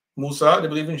in Musa. They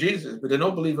believe in Jesus, but they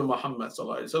don't believe in Muhammad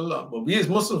sallallahu alayhi wa sallam. But we as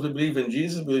Muslims, we believe in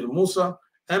Jesus, believe in Musa,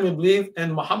 and we believe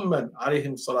in Muhammad alayhi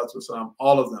salatu wasalam,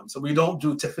 all of them. So we don't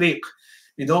do tafriq.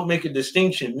 We don't make a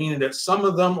distinction, meaning that some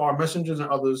of them are messengers and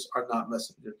others are not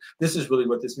messengers. This is really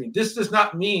what this means. This does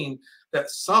not mean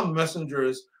that some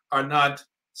messengers are not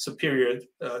superior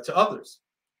to others,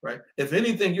 right? If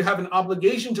anything, you have an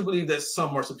obligation to believe that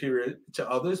some are superior to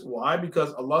others. Why?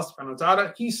 Because Allah subhanahu wa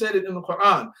ta'ala, He said it in the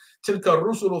Quran, تِلْكَ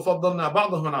الرُّسُلُ فَضَّلْنَا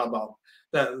بَعْضَهُمْ عَلَى بَعْضٍ,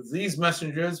 that these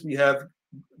messengers we have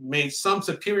made some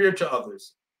superior to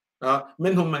others.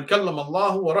 منهم من كلم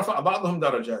الله ورفع بعضهم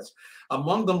درجات.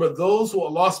 Among them are those who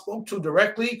Allah spoke to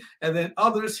directly, and then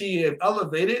others He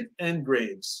elevated in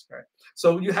grades. Right?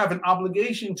 So you have an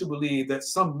obligation to believe that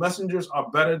some messengers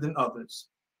are better than others,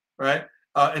 right?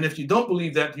 And if you don't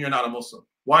believe that, you're not a Muslim.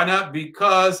 Why not?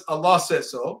 Because Allah said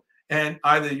so, and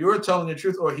either you're telling the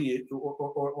truth or He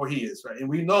is, right? And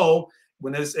we know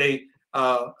when there's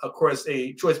of course,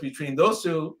 a choice between those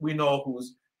two, we know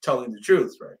who's telling the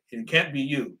truth, right? It can't be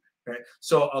you, right?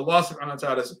 So Allah subhanahu wa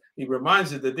ta'ala, He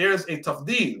reminds us that there's a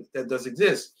tafdeel that does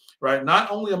exist, right? Not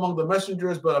only among the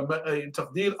messengers, but a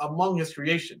tafdeel among His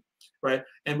creation, right?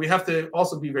 And we have to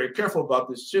also be very careful about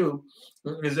this too,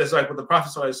 because it's like what the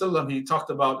Prophet ﷺ, he talked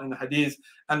about in the hadith,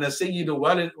 "Ana sayyidu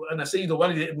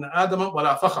walid ibn Adam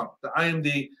wala fakhar," that I am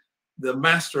the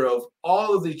master of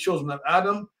all of the children of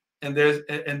Adam, and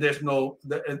there's no,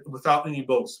 without any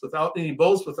boast, without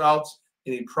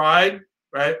any pride,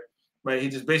 right? Right. He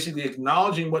just basically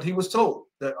acknowledging what he was told,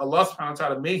 that Allah subhanahu wa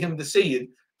ta'ala made him the Sayyid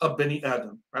of Bani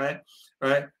Adam, right?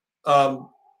 Right.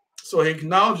 So he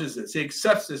acknowledges this, he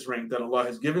accepts this rank that Allah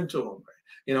has given to him, right?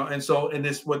 You know, and so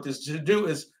what this to do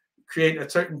is create a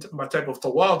certain type of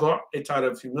tawadu, a type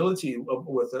of humility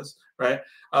with us, right?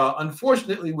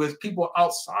 Unfortunately, with people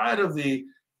outside of the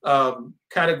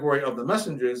category of the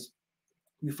messengers,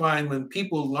 you find when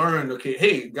people learn, okay,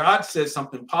 hey, God said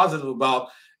something positive about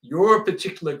your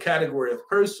particular category of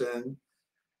person,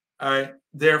 all right,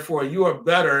 therefore you are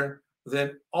better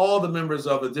than all the members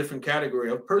of a different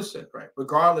category of person, right?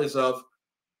 Regardless of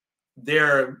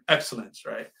their excellence,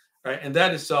 right? Right, and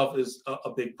that itself is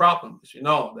a big problem, as you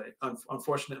know, that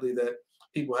unfortunately that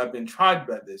people have been tried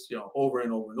by this, you know, over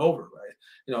and over and over, right?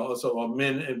 You know, also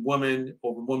men and women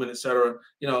over women, etc.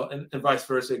 You know, and vice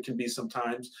versa. It can be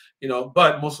sometimes, you know,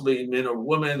 but mostly men over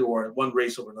women or one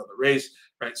race over another race,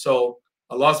 right? So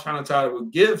Allah subhanahu wa ta'ala will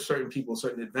give certain people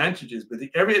certain advantages, but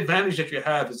every advantage that you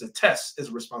have is a test, is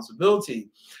a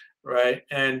responsibility, right?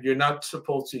 And you're not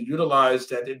supposed to utilize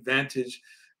that advantage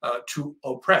to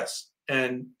oppress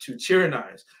and to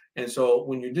tyrannize. And so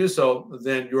when you do so,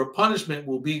 then your punishment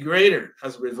will be greater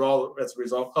as a result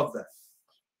of that.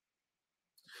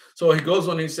 So he goes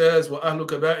on, he says, وَأَهْلُ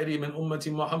كَبَائِرِ مِنْ أُمَّةِ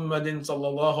مُحَمَّدٍ صَلَّى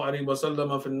اللَّهُ عَلَيْهِ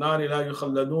وَسَلَّمَ فِي النَّارِ لَا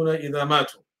يُخَلَّدُونَ إِذَا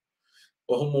مَاتُوا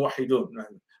وَهُمْ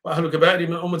مُوَحِّدُونَ. وأهل كبائر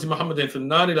من أمة محمد في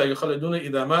النار لا يخلدون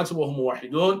إذا ماتوا وهم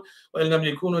موحدون وإن لم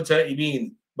يكونوا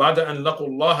تائبين بعد أن لقوا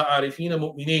الله عارفين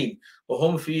مؤمنين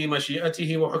وهم في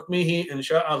مشيئته وحكمه إن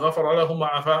شاء غفر لهم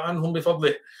وعفى عنهم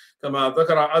بفضله كما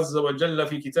ذكر عز وجل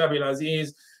في كتابه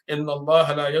العزيز إن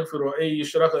الله لا يغفر أن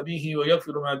يشرك به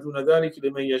ويغفر ما دون ذلك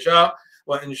لمن يشاء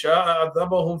وإن شاء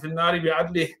عذبهم في النار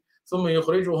بعدله ثم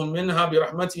يخرجهم منها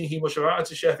برحمته وشفاعة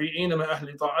الشافعين من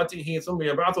أهل طاعته ثم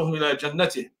يبعثهم إلى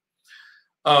جنته.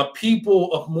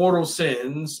 People of mortal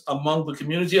sins among the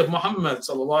community of Muhammad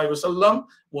ﷺ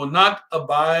will not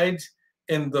abide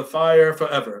in the fire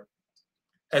forever,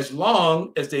 as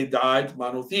long as they died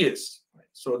monotheists.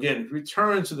 So again,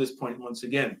 return to this point once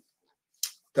again,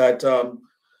 that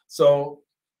so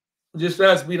just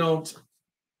as we don't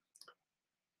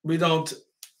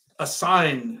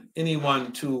assign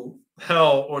anyone to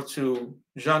hell or to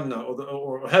Jannah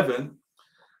or heaven,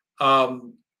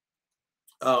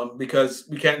 because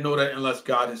we can't know that unless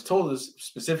God has told us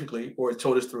specifically, or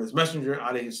told us through His messenger,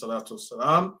 alayhi salatu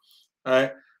wasalam,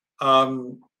 right?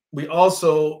 We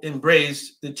also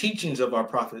embrace the teachings of our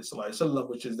Prophet sallallahu alaihi wasallam,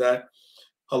 which is that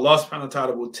Allah subhanahu wa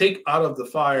ta'ala will take out of the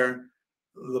fire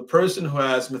the person who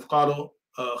has mithqalu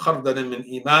khardalin min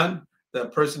iman,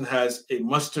 that person has a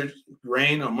mustard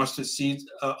grain or mustard seed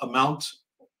amount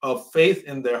of faith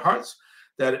in their hearts,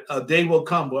 that a day will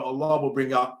come where Allah will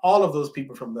bring out all of those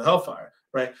people from the hellfire,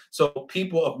 right? So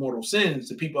people of mortal sins,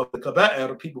 the people of the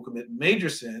kaba'ir, people who commit major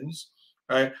sins,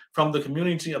 right, from the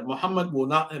community of Muhammad will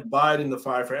not abide in the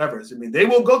fire forever. I mean, they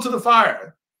will go to the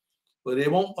fire, but they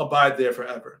won't abide there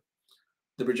forever.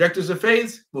 The rejectors of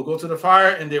faith will go to the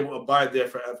fire and they will abide there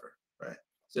forever, right?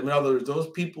 So in other words, those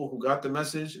people who got the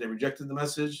message, they rejected the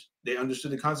message, they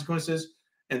understood the consequences,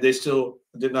 and they still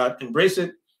did not embrace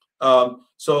it.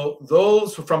 So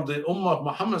those from the Ummah of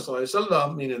Muhammad sallallahu alaihi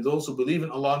wasallam, meaning those who believe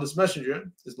in Allah and His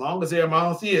Messenger, as long as they are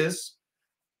monotheists,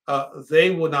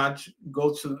 they will not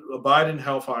go to abide in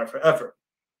hellfire forever.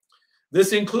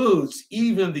 This includes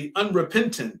even the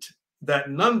unrepentant that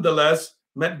nonetheless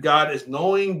met God as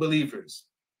knowing believers.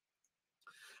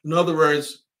 In other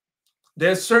words,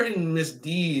 there's certain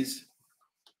misdeeds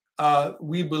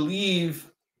we believe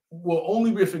will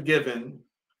only be forgiven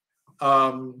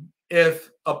if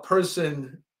a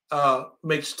person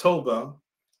makes tawbah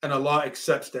and Allah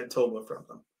accepts that tawbah from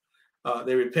them.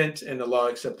 They repent and Allah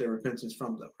accepts their repentance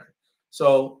from them. Right?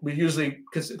 So we usually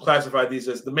classify these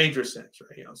as the major sins,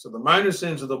 right? So the minor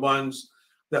sins are the ones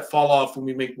that fall off when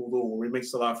we make wudu, when we make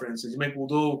salah, for instance. You make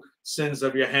wudu, sins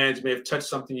of your hands, you may have touched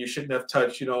something you shouldn't have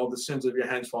touched, the sins of your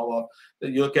hands fall off.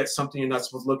 You look at something you're not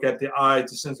supposed to look at, the eyes,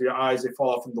 the sins of your eyes, they fall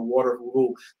off in the water of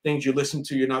wudu. Things you listen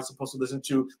to, you're not supposed to listen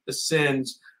to, the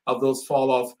sins of those fall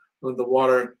off when the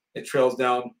water, it trails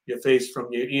down your face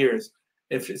from your ears.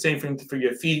 If same thing for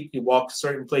your feet, you walk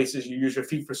certain places, you use your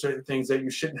feet for certain things that you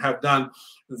shouldn't have done,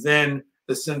 then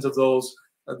the sins of those,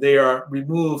 they are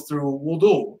removed through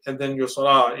wudu, and then your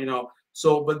salah,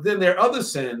 So, but then there are other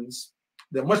sins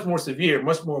that are much more severe,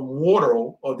 much more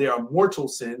mortal, or they are mortal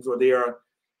sins, or they are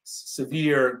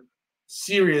severe,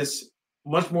 serious,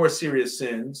 much more serious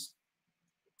sins,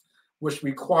 which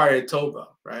require tawbah,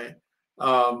 right?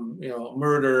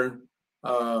 Murder,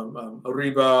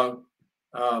 riba,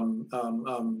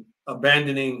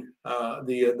 abandoning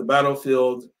the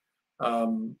battlefield.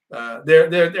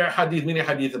 There are hadith, many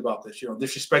hadith about this.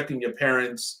 Disrespecting your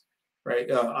parents, right?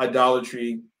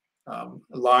 Idolatry,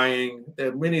 lying. There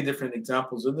are many different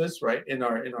examples of this, right? In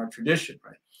our tradition,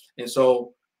 right? And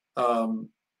so,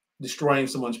 destroying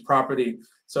someone's property.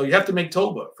 So you have to make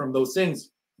tawbah from those things.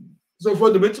 So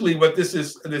fundamentally, what this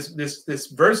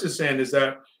verse is saying is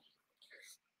that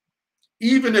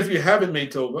even if you haven't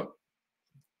made tawbah,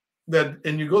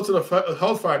 and you go to the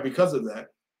hellfire because of that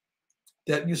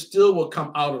you still will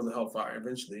come out of the hellfire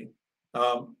eventually.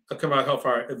 Come out of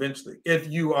hellfire eventually. If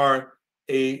you are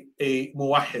a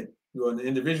muwahhid, you are an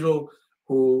individual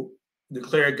who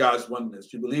declared God's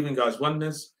oneness. You believe in God's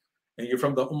oneness, and you're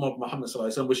from the Ummah of Muhammad sallallahu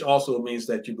alaihi wasallam, which also means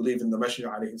that you believe in the Messenger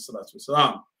alayhi salatu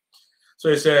wasalam. So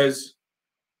it says,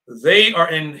 they are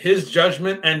in his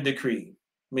judgment and decree,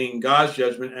 meaning God's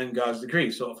judgment and God's decree.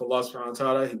 So if Allah subhanahu wa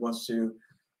ta'ala, he wants to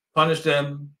punish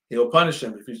them, he'll punish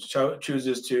them. If he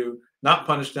chooses to not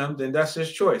punish them, then that's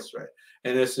his choice, right?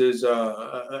 And this is,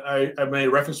 I made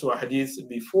reference to a hadith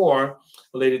before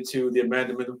related to the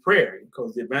abandonment of prayer,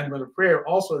 because the abandonment of prayer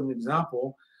also an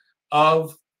example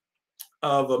of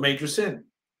a major sin,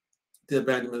 the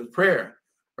abandonment of prayer,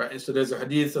 right? And so there's a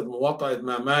hadith of Muwatta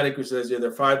Imam Malik, which says there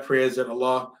are 5 prayers that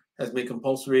Allah has made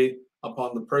compulsory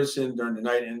upon the person during the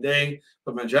night and day.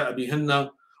 فَمَنْ جَاءَ بِهِنَّ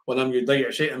وَلَمْ يُضَيِّعْ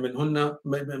شَيْئًا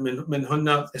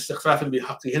مِنْهُنَّ استخفافا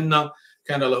بحقهن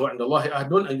كان له عند الله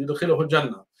عهد أن يدخله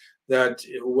الجنة. That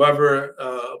whoever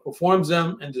performs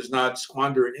them and does not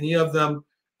squander any of them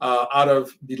out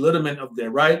of belittlement of their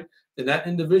right, then that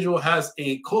individual has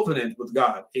a covenant with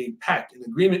God, a pact, an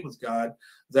agreement with God,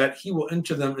 that he will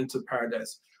enter them into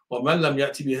paradise. وَمَنْ لَمْ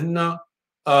يَأْتِ بِهِنَّ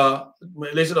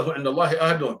لَيْسَ لَهُ عند الله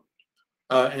عهد.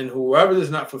 And whoever does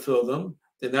not fulfill them,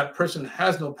 then that person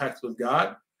has no pact with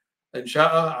God. That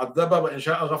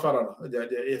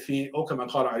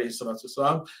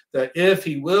if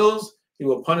he wills, he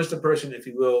will punish the person. If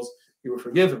he wills, he will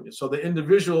forgive him. So the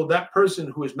individual, that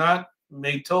person who is not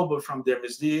made tawbah from their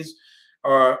misdeeds,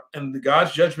 are in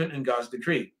God's judgment and God's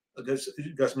decree, God's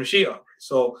Mashiach.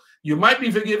 So you might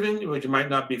be forgiven, but you might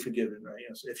not be forgiven, right?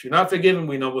 So if you're not forgiven,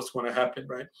 we know what's going to happen,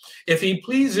 right? If he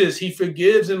pleases, he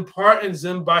forgives and pardons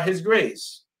them by his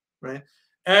grace, right?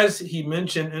 As he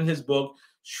mentioned in his book,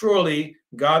 surely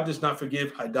God does not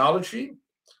forgive idolatry,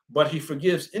 but he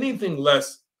forgives anything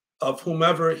less of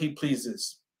whomever he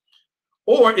pleases.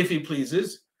 Or if he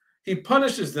pleases, he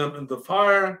punishes them in the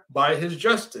fire by his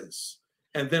justice,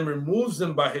 and then removes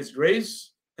them by his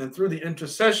grace, and through the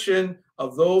intercession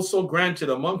of those so granted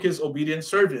among his obedient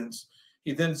servants,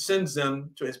 he then sends them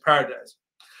to his paradise.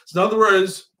 So in other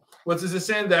words, what this is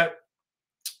saying, that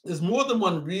there's more than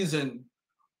one reason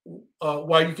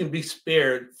why you can be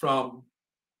spared from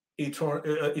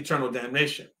eternal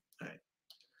damnation. Right?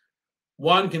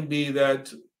 One can be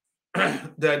that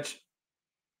that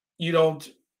you don't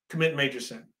commit major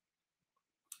sin,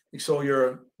 so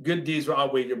your good deeds will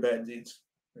outweigh your bad deeds.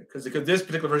 Because this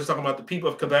particular verse is talking about the people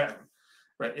of Kaba'ir,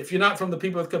 right? If you're not from the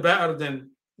people of Kaba'ir,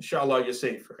 then inshallah you're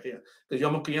safe, right? Yeah. Because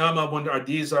Yawm al-Qiyamah, when our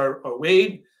deeds are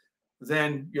weighed,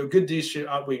 then your good deeds should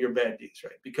outweigh your bad deeds,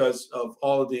 right? Because of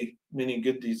all of the many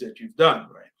good deeds that you've done,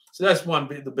 right? So that's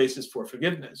the basis for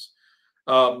forgiveness.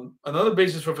 Another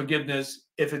basis for forgiveness,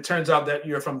 if it turns out that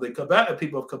you're from the Kaba'ir,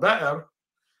 people of Kaba'ir,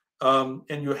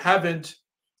 and you haven't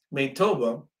made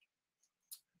tawbah,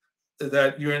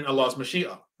 that you're in Allah's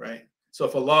Mashiach, right? So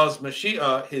if Allah's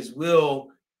Mashiach, his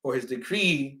will or his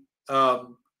decree,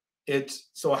 it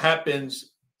so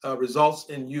happens results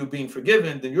in you being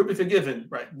forgiven, then you'll be forgiven,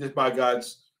 right? Just by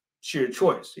God's sheer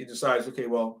choice. He decides, okay,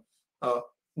 well,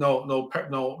 no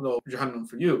Jahannam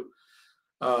for you.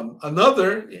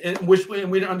 Another, which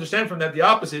we understand from that the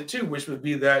opposite too, which would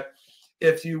be that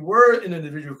if you were an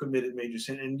individual who committed major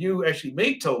sin and you actually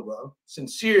make tawbah,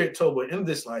 sincere tawbah in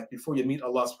this life before you meet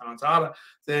Allah subhanahu wa ta'ala,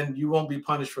 then you won't be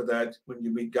punished for that when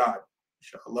you meet God,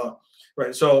 inshallah.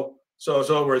 Right. So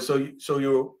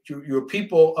you're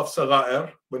people of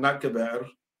Saga'ir, but not Kaba'ir.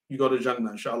 You go to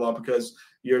Jannah, inshallah, because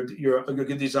you're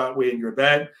good deeds outweigh your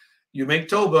bad. You make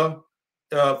tawbah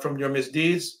from your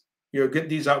misdeeds, your good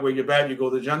deeds outweigh your bad, you go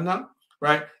to Jannah,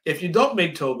 right? If you don't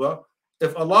make tawbah,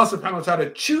 if Allah subhanahu wa ta'ala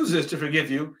chooses to forgive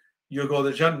you, you'll go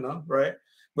to Jannah, right?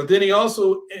 But then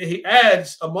he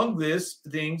adds among these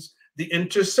things the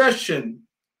intercession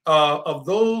of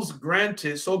those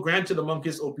granted among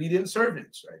his obedient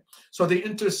servants, right? So the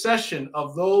intercession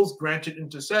of those granted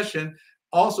intercession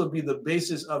also be the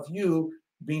basis of you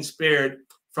being spared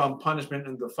from punishment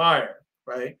in the fire,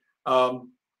 right? And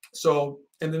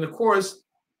then of course,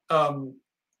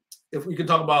 if we can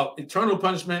talk about eternal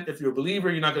punishment, if you're a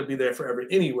believer, you're not going to be there forever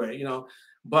anyway,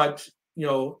 but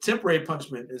temporary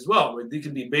punishment as well, right? They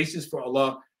can be basis for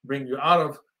Allah bring you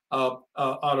out of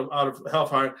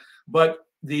hellfire, but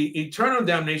the eternal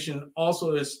damnation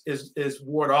also is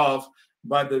ward off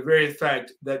by the very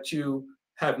fact that you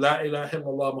have La ilaha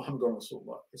illallah Muhammadur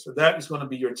Rasulullah. So that is going to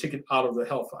be your ticket out of the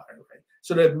hellfire, right?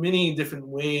 So there are many different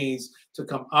ways to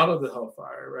come out of the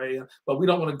hellfire, right? But we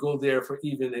don't want to go there for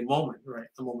even a moment, right?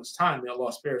 A moment's time. May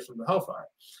Allah spare us from the hellfire.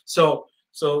 So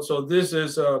this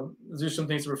is there's some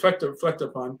things to reflect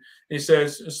upon. He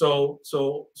says so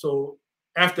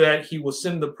after that he will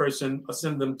send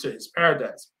them to his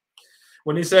paradise.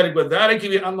 When he said, وَذَلِكِ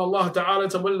بِأَنَّ اللَّهَ تَعَالَى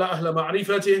تَوَلَّى أَهْلَ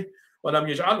مَعْرِفَتِهِ وَلَمْ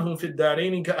يَجْعَلْهُمْ فِي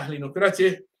الدَّارَيْنِ كَأَهْلِ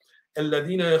نُكْرَتِهِ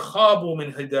الَّذِينَ خَابُوا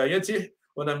مِنْ هِدَايَتِهِ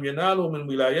وَلَمْ يَنَالُوا مِنْ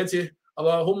وِلَايَتِهِ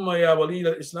اللهم يا ولي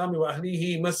الإسلام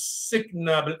وأهله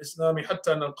مسكنا بالإسلام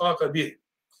حتى نلقاك به.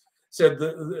 Said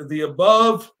the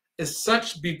above is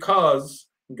such because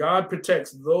God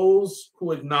protects those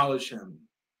who acknowledge him.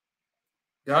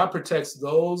 God protects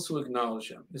those who acknowledge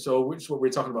him. And so which is what we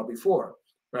were talking about before,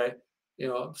 right?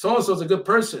 So-and-so is a good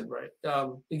person, right?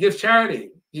 He gives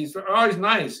charity. He's always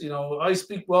nice, always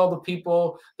speak well to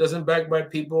people, doesn't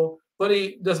backbite people, but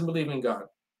he doesn't believe in God.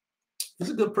 He's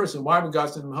a good person. Why would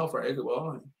God send him hellfire?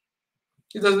 Well,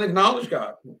 he doesn't acknowledge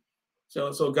God.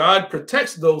 So God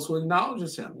protects those who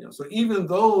acknowledges him. So even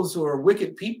those who are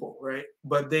wicked people, right?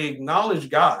 But they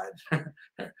acknowledge God,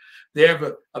 they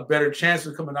have a better chance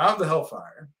of coming out of the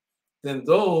hellfire than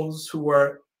those who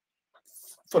are,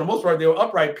 for the most part, they were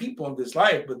upright people in this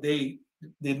life, but they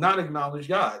did not acknowledge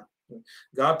God.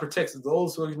 God protects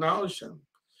those who acknowledge him.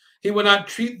 He will not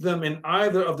treat them in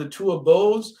either of the two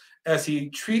abodes as he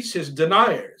treats his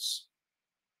deniers,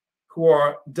 who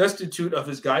are destitute of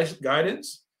his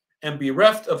guidance and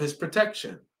bereft of his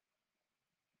protection.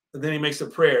 And then he makes a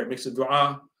prayer, makes a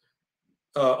dua.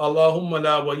 Allahumma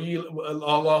la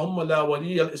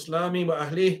wali al-islami wa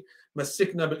ahli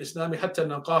masikna bil-islami hatta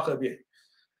nalqaka bih.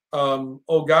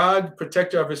 O God,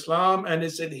 protector of Islam and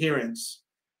its adherents,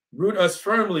 root us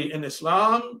firmly in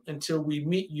Islam until we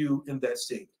meet you in that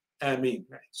state. Ameen.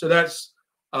 So that's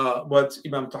what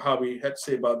Imam Tahawi had to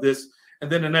say about this.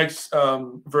 And then the next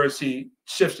verse, he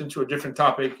shifts into a different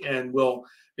topic, and we'll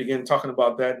begin talking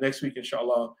about that next week,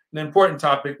 inshallah. An important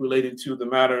topic related to the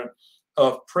matter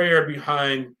of prayer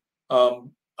behind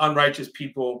unrighteous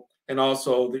people, and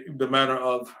also the matter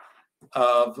of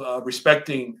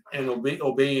respecting and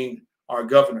obeying our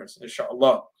governors,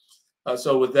 inshallah.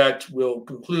 So with that, we'll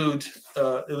conclude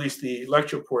at least the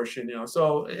lecture portion.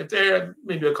 So if there are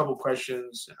maybe a couple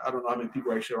questions, I don't know how many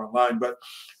people actually are online, but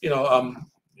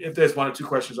if there's one or two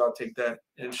questions, I'll take that,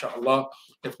 inshallah.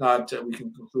 If not, we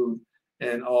can conclude,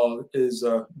 and all is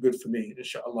good for me,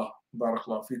 inshallah.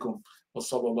 Barakallahu fikum. Wa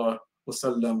sallallahu wa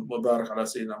sallam wa barak ala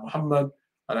sayyidina Muhammad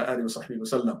ala alihi wa sahbihi wa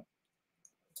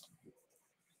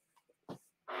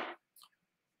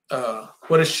sallam.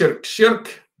 What is shirk?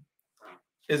 Shirk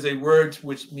is a word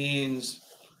which means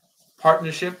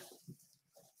partnership.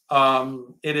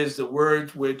 It is the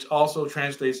word which also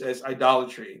translates as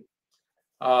idolatry.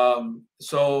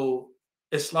 So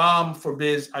Islam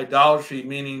forbids idolatry,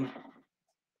 meaning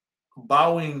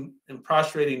bowing and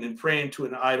prostrating and praying to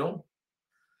an idol,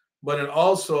 but it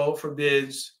also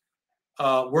forbids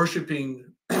worshiping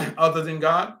other than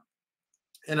God,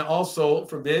 and it also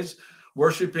forbids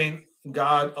worshiping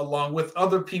God along with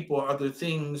other people or other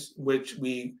things which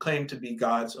we claim to be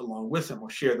gods along with him, or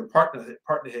share the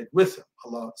partnerhead with him,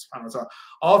 Allah subhanahu wa ta'ala.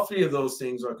 All three of those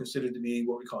things are considered to be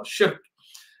what we call shirk.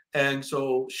 And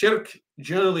so shirk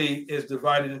generally is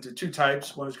divided into two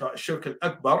types. One is called shirk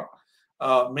al-akbar,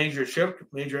 major shirk,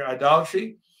 major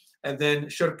idolatry, and then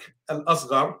shirk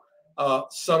al-asghar,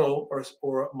 subtle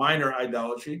or minor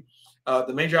idolatry.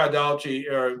 The major idolatry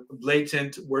are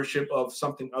blatant worship of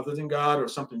something other than God, or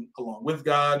something along with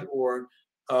God, or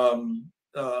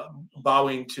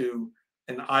bowing to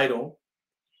an idol.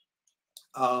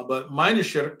 But minor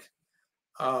shirk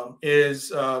is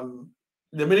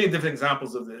there are many different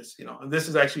examples of this, and this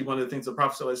is actually one of the things the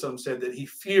Prophet ﷺ said that he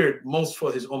feared most for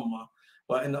his ummah.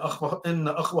 وَإِنَّ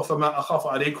أَخْوَفَ مَا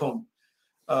أَخَافُ عَلَيْكُمْ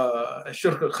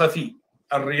الشِّرْكُ الْخَفِيُّ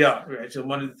الرِّيَاءُ. Right? So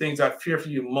one of the things I fear for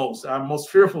you most, I'm most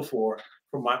fearful for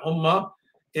my ummah,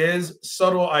 is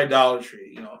subtle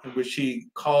idolatry, in which he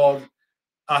called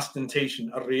ostentation,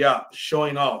 riya,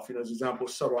 showing off. As an example,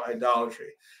 subtle idolatry.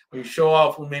 When you show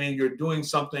off, meaning you're doing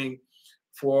something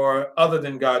for other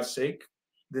than God's sake,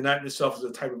 then that in itself is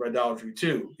a type of idolatry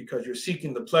too, because you're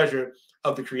seeking the pleasure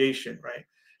of the creation, right?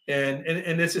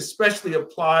 And this especially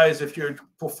applies if you're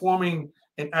performing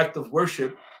an act of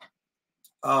worship,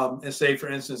 and say, for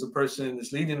instance, a person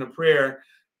is leading a prayer,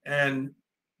 and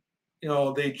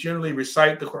they generally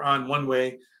recite the Quran one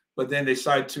way, but then they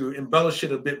decide to embellish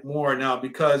it a bit more now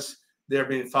because they're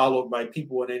being followed by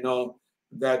people, and they know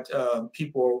that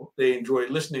people, they enjoy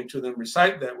listening to them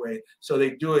recite that way. So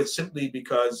they do it simply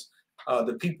because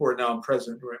the people are now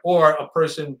present, right? Or a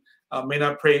person may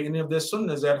not pray any of their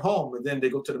sunnahs at home, and then they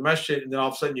go to the masjid, and then all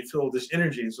of a sudden you feel this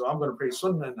energy. So I'm going to pray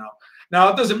sunnah now. Now,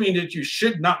 it doesn't mean that you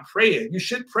should not pray it. You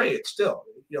should pray it still,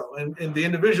 and the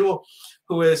individual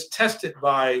who is tested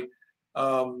by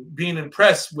being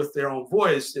impressed with their own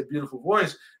voice, their beautiful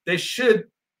voice, they should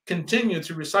continue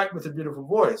to recite with a beautiful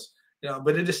voice.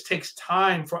 But it just takes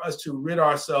time for us to rid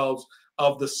ourselves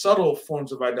of the subtle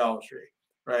forms of idolatry,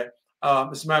 right?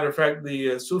 As a matter of fact,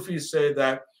 the Sufis say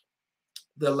that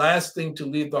the last thing to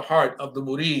leave the heart of the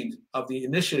murid, of the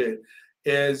initiative,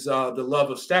 is the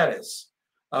love of status,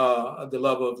 the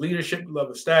love of leadership, the love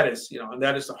of status, and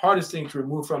that is the hardest thing to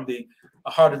remove from the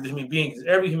heart of the human being. Because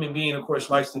every human being, of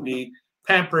course, likes to be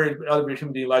pampered. Every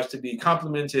human being likes to be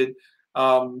complimented.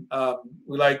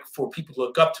 We like for people to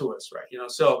look up to us, right?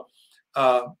 So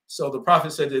the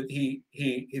Prophet said that he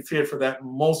feared for that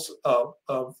most out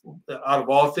of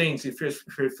all things. He feared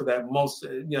for that most.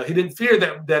 He didn't fear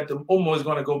that the ummah was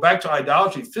going to go back to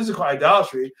idolatry, physical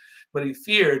idolatry, but he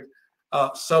feared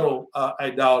subtle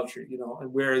idolatry.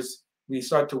 And whereas we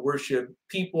start to worship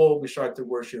people, we start to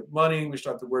worship money, we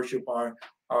start to worship our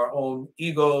own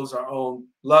egos, our own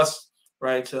lust,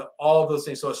 right? So all those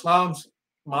things. So Islam's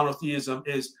monotheism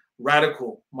is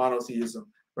radical monotheism.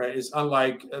 Right, it's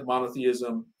unlike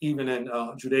monotheism even in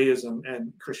Judaism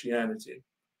and Christianity.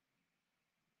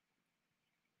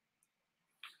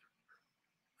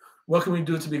 What can we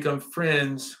do to become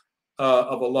friends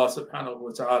of Allah subhanahu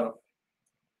wa ta'ala?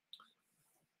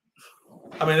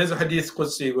 I mean, there's a hadith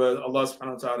Qudsi where Allah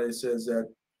subhanahu wa ta'ala says that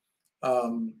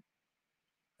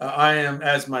I am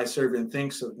as my servant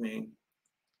thinks of me,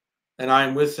 and I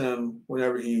am with him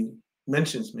whenever he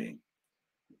mentions me.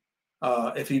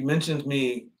 If he mentions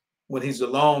me when he's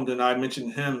alone, then I mention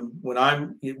him when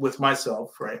I'm with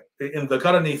myself, right? In the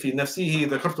dhakarani fi nafsihi,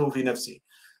 dhakartuhu fi nafsi.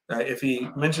 If he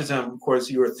mentions him, of course,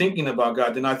 you are thinking about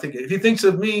God. Then I think if he thinks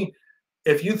of me,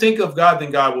 if you think of God,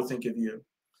 then God will think of you.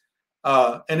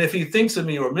 And if he thinks of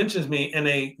me or mentions me in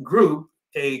a group,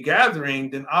 a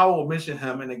gathering, then I will mention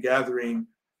him in a gathering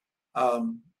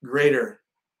greater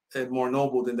and more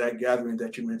noble than that gathering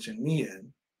that you mentioned me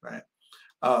in, right?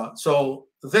 So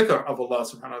the dhikr of Allah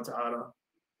subhanahu wa ta'ala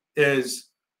is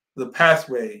the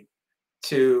pathway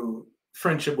to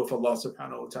friendship with Allah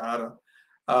subhanahu wa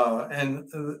ta'ala. And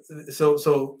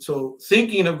so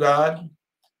thinking of God,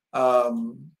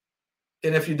 and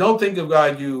if you don't think of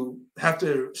God, you have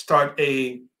to start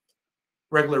a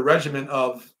regular regimen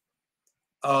of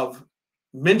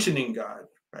mentioning God,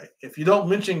 right? If you don't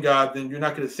mention God, then you're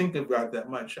not going to think of God that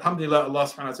much. Alhamdulillah, Allah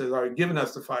subhanahu wa ta'ala has already given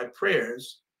us the 5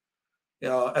 prayers,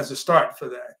 as a start for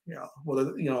that,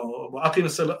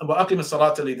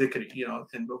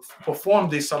 and perform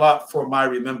the salat for my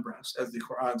remembrance, as the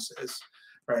Quran says,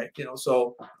 right?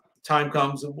 So time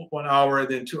comes 1 hour,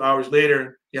 then 2 hours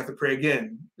later, you have to pray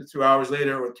again. 2 hours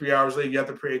later or 3 hours later, you have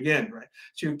to pray again, right?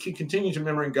 So you continue to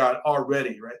remembering God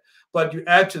already, right? But you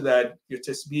add to that your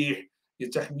tasbih, your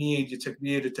tahmeed, your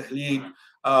takbir, your tahleed.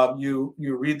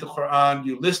 You read the Quran,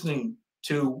 you listening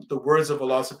to the words of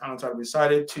Allah subhanahu wa ta'ala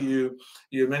recited to you.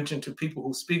 You mention to people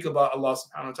who speak about Allah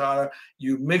subhanahu wa ta'ala.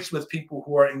 You mix with people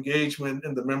who are engaged in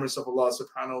the memories of Allah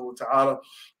subhanahu wa ta'ala.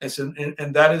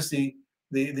 And that is the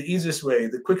easiest way,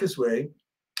 the quickest way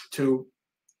to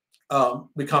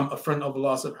become a friend of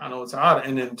Allah subhanahu wa ta'ala.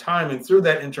 And in time and through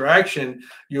that interaction,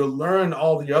 you'll learn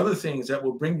all the other things that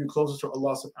will bring you closer to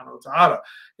Allah subhanahu wa ta'ala.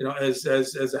 As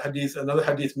a hadith, another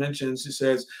hadith mentions, it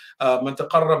says, Man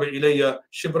taqarraba ilayya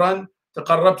shibran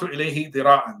تَقَرَّبْتُ إِلَيْهِ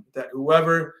ذِرَاعًا, that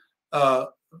whoever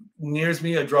nears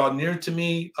me or draw near to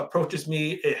me, approaches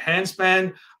me a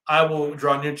handspan, I will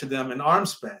draw near to them an arm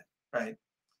span, right?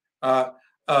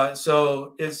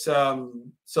 So it's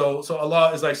so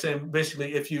Allah is like saying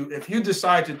basically, if you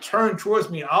decide to turn towards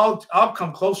me, I'll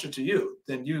come closer to you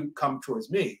than you come towards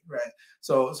me, right?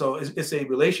 So it's a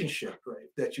relationship, right,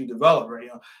 that you develop, right?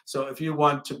 So if you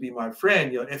want to be my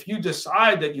friend, if you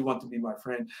decide that you want to be my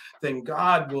friend, then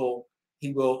God will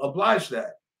oblige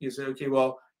that. You say, okay,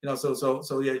 well,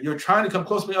 so yeah, you're trying to come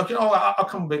close to me. Okay, I'll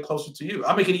come a bit closer to you.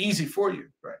 I'll make it easy for you,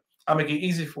 right? I'll make it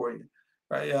easy for you.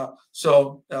 Right. Yeah.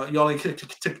 So you only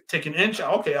take an inch.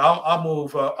 Okay. I'll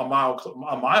move a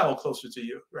mile closer to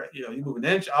you. Right. You move an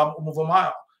inch. I'll move a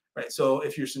mile. Right. So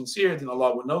if you're sincere, then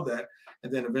Allah will know that,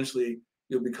 and then eventually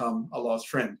you'll become Allah's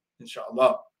friend,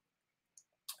 inshallah.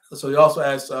 So he also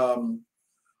asks,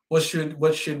 what should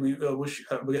we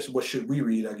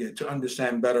read? I get to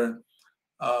understand better.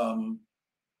 I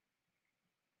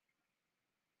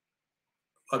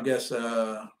guess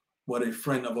what a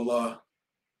friend of Allah.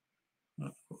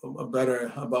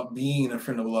 Better about being a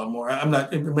friend of Allah more. I'm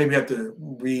not, maybe have to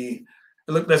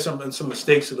look at some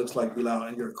mistakes, it looks like, Bilal,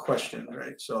 in your question,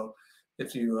 right? So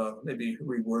if you maybe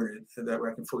reword it so that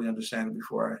way I can fully understand it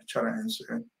before I try to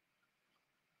answer it.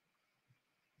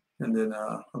 And then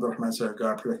Abdurrahman said,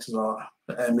 God protects us all.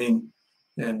 Ameen.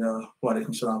 And wa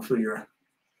alaikum salam for your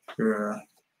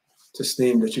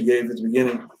tasneem that you gave at the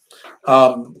beginning.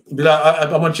 Bilal,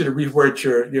 I want you to reword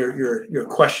your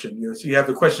question. So you have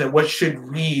the question that what should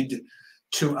read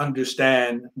to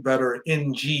understand better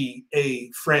NG,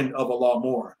 a friend of Allah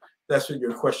more. That's what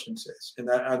your question says, and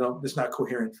I don't. It's not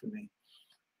coherent for me.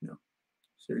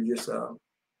 So you just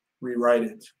rewrite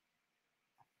it.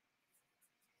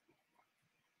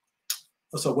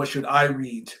 So what should I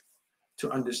read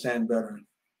to understand better,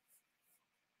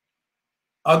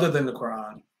 other than the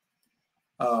Quran?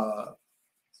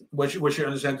 What you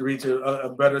understand to read to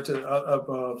better to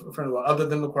a friend of Allah, other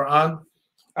than the Quran?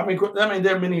 I mean,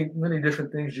 there are many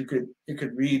different things you could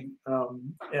read,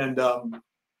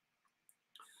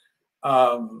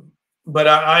 but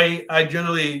I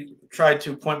generally try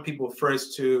to point people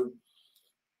first to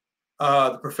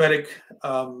the prophetic,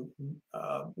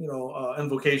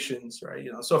 invocations, right?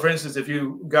 So, for instance, if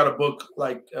you got a book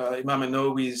like Imam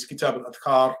Nawawi's Kitab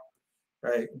al-Adhkar,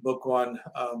 right, book on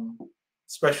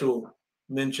special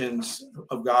mentions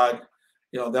of God,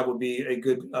 that would be a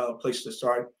good place to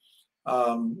start,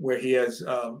 where he has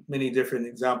many different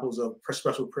examples of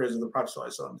special prayers of the Prophet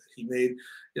ﷺ that he made,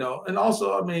 and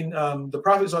also, I mean, the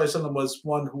Prophet ﷺ was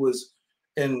one who was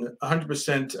in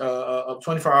 100% of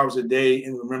 24 hours a day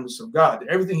in remembrance of God.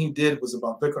 Everything he did was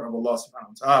about dhikr of Allah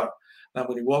subhanahu wa ta'ala. Now,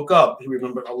 when he woke up, he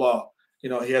remembered Allah. He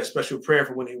had a special prayer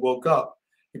for when he woke up.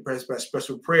 He prayed a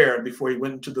special prayer before he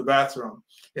went into the bathroom.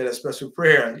 He had a special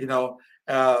prayer,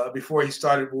 before he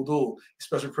started wudu. A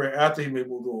special prayer after he made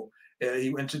wudu. He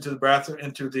went into the bathroom,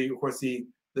 entered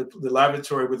the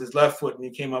lavatory with his left foot, and he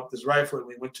came up with his right foot.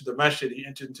 When he went to the masjid, he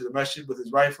entered into the masjid with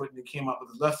his right foot, and he came up with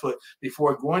his left foot.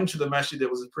 Before going to the masjid, there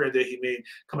was a prayer that he made.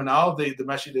 Coming out of the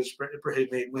masjid, there's a prayer he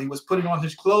made. When he was putting on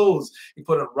his clothes, he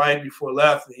put it right before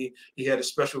left. And he had a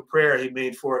special prayer he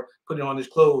made for putting on his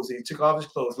clothes. He took off his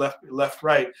clothes, left,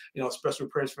 right. Special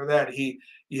prayers for that. He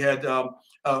had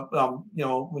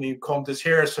when he combed his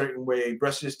hair a certain way,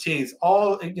 brushed his teeth.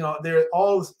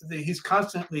 He's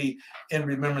constantly in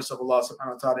remembrance of Allah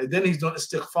subhanahu wa ta'ala. And then he's doing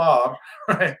istighfar,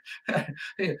 right?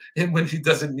 And when he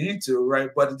doesn't need to, right?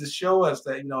 But to show us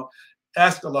that,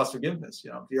 ask Allah's forgiveness.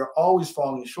 You're always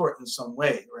falling short in some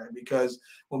way, right? Because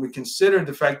when we consider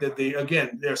the fact that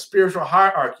they're spiritual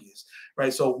hierarchies,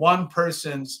 right? So one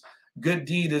person's good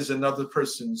deed is another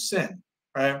person's sin,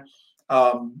 right?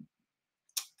 And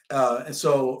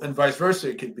vice versa,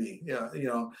 it could be,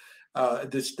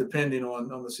 this depending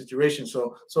on the situation.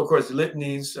 So of course, the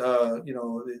litanies,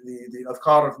 the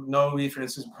Adhkar of Nawawi, for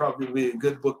instance, probably a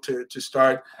good book to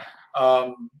start.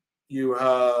 There's,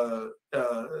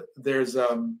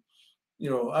 Imam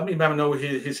Nawawi,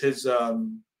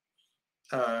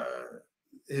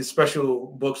 his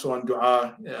special books on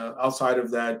dua. Outside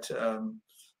of that,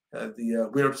 the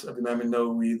Wirds of Imam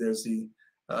Nawawi, there's the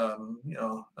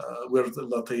Wird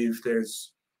al-Latif,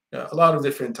 there's a lot of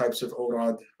different types of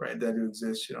awrad, right, that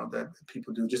exist, that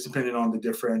people do, just depending on the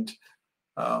different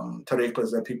tariqas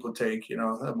that people take,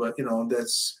 but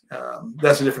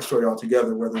that's a different story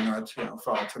altogether, whether or not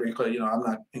follow tariqa. I'm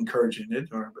not encouraging it,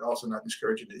 or also not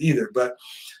discouraging it either, but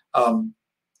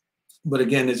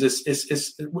again, it's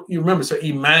you remember, so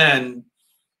iman,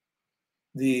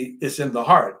 it's in the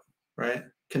heart, right?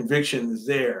 Conviction is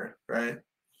there, right?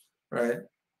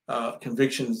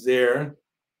 convictions there,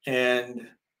 and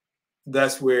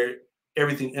that's where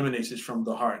everything emanates, is from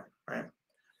the heart, right?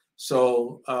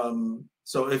 So,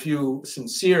 so if you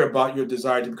sincere about your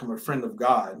desire to become a friend of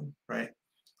God, right,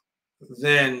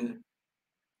 then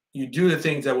you do the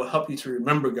things that will help you to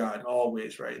remember God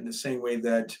always, right? In the same way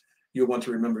that you want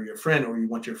to remember your friend, or you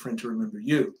want your friend to remember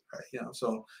you, right? You know,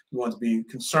 so you want to be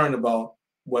concerned about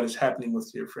what is happening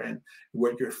with your friend,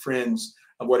 what your friends,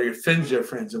 what are your friends,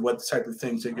 and what type of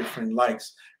things that your friend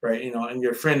likes, right? You know, and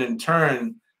your friend in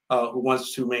turn, who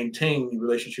wants to maintain a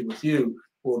relationship with you,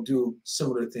 will do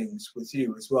similar things with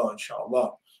you as well,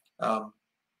 inshallah.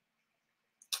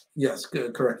 Yes,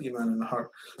 good, correct, Iman in the heart.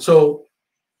 So,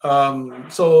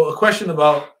 so a question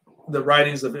about the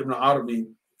writings of Ibn Arabi.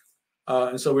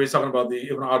 And so we're talking about the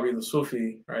Ibn Arabi the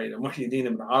Sufi, right? Muhyiddin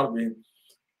Ibn Arabi.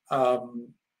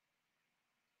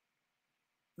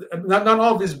 Not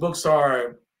all of his books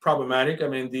are problematic. I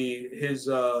mean, his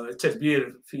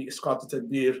Tadbir fi Isqat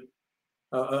al-Tadbir,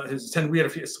 his Tanwir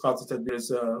fi Isqat al-Tadbir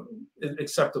is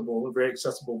acceptable, a very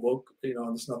accessible book. You know,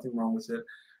 there's nothing wrong with it.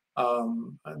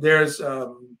 There's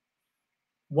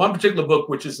one particular book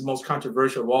which is the most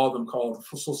controversial of all of them, called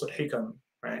Fusus al-Hikam,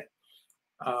 right?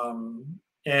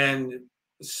 And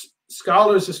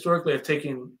scholars historically have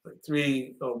taken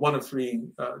one of three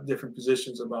different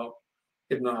positions about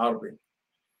Ibn Arabi.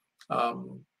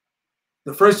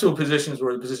 The first two positions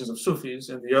were the positions of Sufis,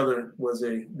 and the other was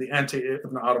the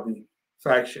anti-Ibn Arabi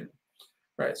faction,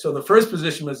 right? So the first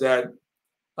position was that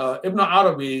Ibn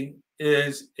Arabi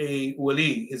is a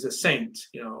wali, is a saint,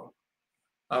 you know,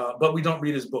 but we don't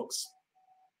read his books.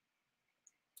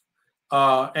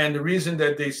 And the reason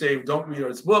that they say don't read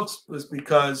his books was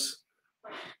because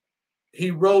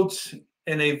he wrote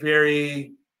in a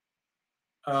very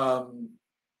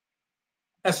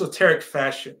esoteric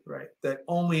fashion, right? That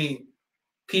only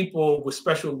people with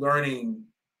special learning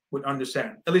would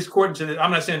understand. At least according to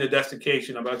I'm not saying that that's the case,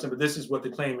 you know, but this is what the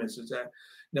claim is that,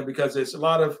 you know, because there's a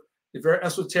lot of very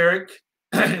esoteric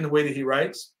in the way that he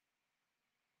writes.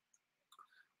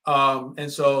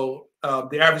 And so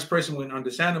the average person wouldn't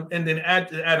understand him. And then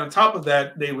add on top of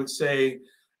that, they would say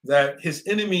that his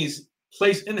enemies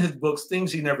place in his books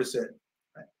things he never said.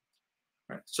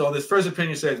 Right? So this first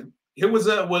opinion says he was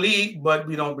a wali, but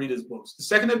we don't read his books. The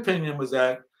second opinion was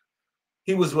that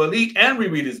he was wali and we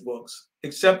read his books,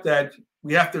 except that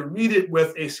we have to read it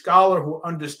with a scholar who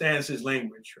understands his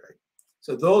language, right?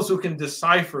 So those who can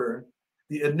decipher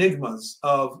the enigmas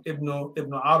of Ibn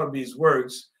Arabi's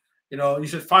works, you know, you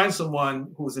should find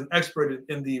someone who is an expert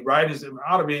in the writings of Ibn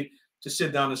Arabi to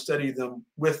sit down and study them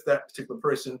with that particular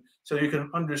person, so you can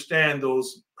understand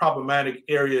those problematic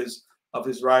areas of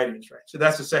his writings, right? So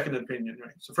that's the second opinion,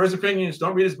 right? So first opinion is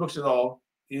don't read his books at all.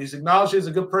 He's acknowledged as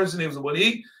a good person. He was a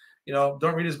wali, you know,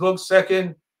 don't read his books.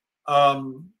 Second,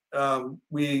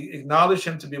 we acknowledge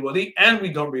him to be wali and we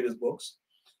don't read his books.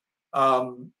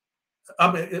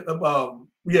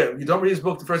 Yeah, you don't read his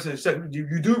book. The first thing, second,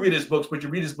 you do read his books, but you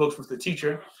read his books with the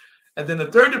teacher. And then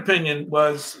the third opinion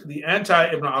was the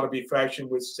anti-Ibn Arabi faction,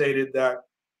 which stated that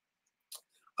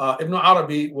Ibn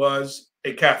Arabi was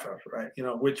a kafir, right? You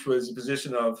know, which was the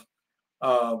position of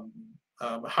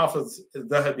Hafiz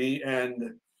al-Dhahabi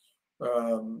and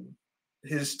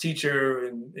his teacher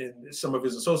and some of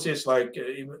his associates like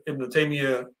Ibn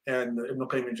Taymiyyah and Ibn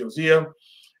Qayyim al-Jawziyah.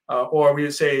 Or we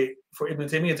would say, for Ibn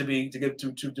Taymiyyah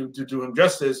to do him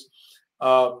justice,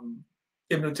 Ibn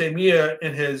Taymiyyah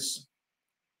in his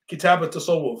Kitab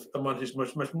al-Tasawwuf, among his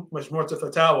Majmu'at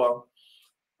al-Fatawa,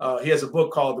 he has a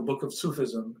book called the Book of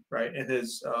Sufism, right, in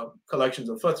his collections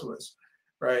of fatwas,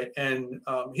 right? And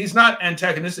he's not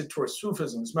antagonistic towards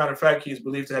Sufism. As a matter of fact, he's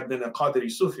believed to have been a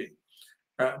Qadiri Sufi.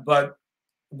 But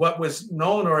what was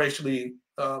known, or actually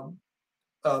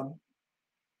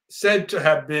said to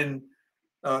have been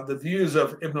the views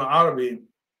of Ibn Arabi,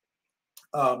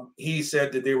 he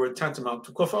said that they were tantamount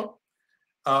to kufr.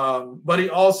 But he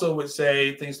also would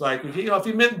say things like, you know, if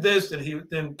he meant this,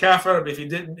 then kafir.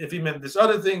 If he meant this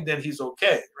other thing, then he's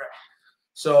okay, right?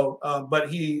 So, but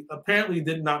he apparently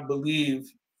did not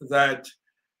believe that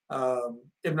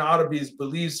Ibn Arabi's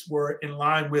beliefs were in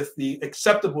line with the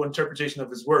acceptable interpretation of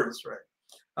his words, right?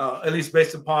 At least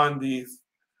based upon the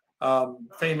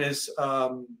famous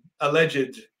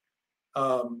alleged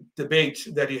debate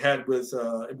that he had with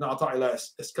Ibn Ata'illah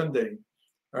Iskandari,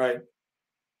 right?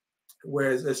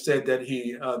 Where it said that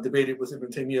he debated with Ibn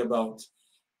Taymiyyah about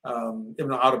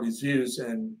Ibn Arabi's views,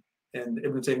 and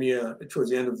Ibn Taymiyyah, towards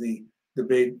the end of the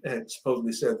debate, had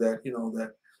supposedly said that, you know,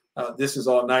 that this is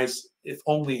all nice if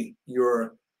only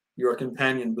your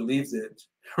companion believed it,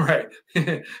 right?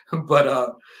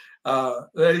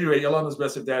 Anyway, Allah knows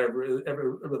best if that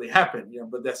ever really happened,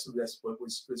 but that's what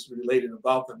was related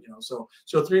about them, So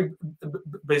three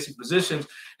basic positions,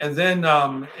 and then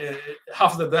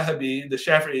Hafiz al-Dhahabi, the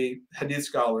Shafi'i hadith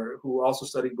scholar, who also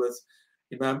studied with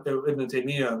Imam Ibn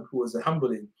Taymiyyah, who was a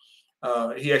Hanbali.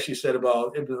 He actually said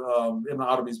about Ibn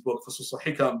Arabi's book, Fusus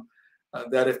al-Hikam,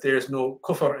 that if there's no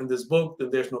kufr in this book,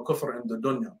 then there's no kufr in the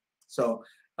dunya. So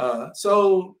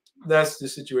that's the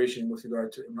situation with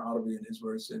regard to Ibn Arabi and his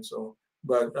words. And so,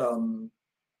 but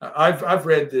I've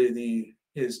read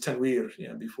his Tanweer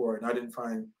before, and I didn't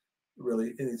find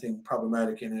really anything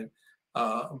problematic in it.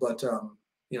 But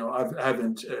I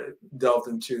haven't delved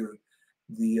into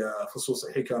the Fusus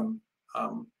al-Hikam,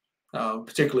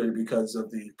 particularly because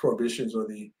of the prohibitions or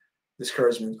the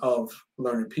discouragement of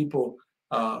learned people.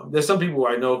 There's some people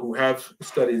I know who have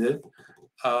studied it,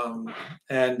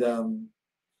 and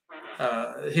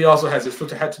he also has his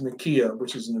Futuhat al-Makkiyah,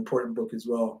 which is an important book as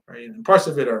well, right? And parts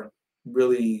of it are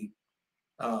really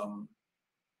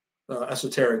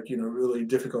esoteric, really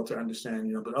difficult to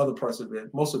understand, but other parts of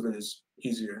it, most of it is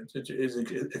easier, is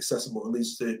accessible, at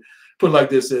least to put it like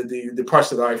this, the parts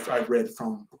that I've read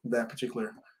from that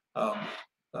particular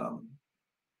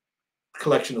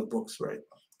collection of books, right?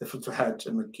 The Futuhat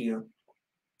al-Makkiyah.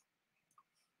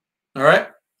 All right.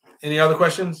 Any other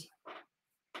questions?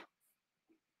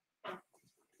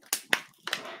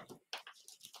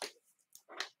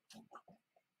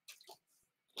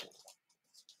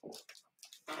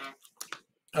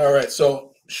 All right.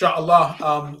 So,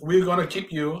 inshallah, we're going to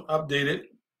keep you updated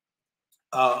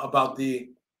about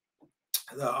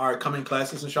our coming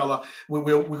classes. Inshallah, we're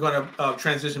going to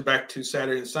transition back to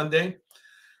Saturday and Sunday.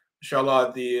 Inshallah,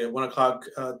 at the 1 o'clock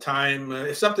time.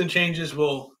 If something changes,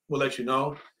 we'll let you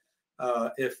know.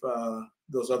 If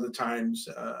those other times,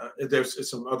 if there's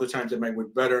some other times that might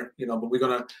work better, but we're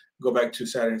gonna go back to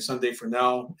Saturday and Sunday for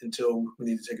now until we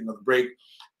need to take another break,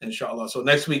 inshallah. So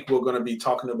next week we're going to be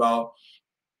talking about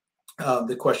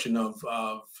the question of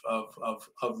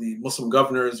the Muslim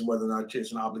governors, whether or not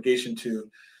there's an obligation to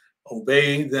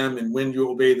obey them, and when you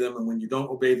obey them and when you don't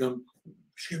obey them,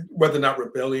 whether or not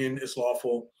rebellion is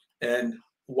lawful, and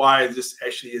why this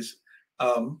actually is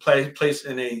placed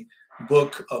in a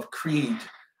book of creed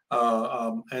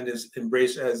and is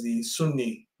embraced as the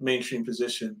Sunni mainstream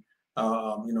position,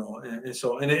 and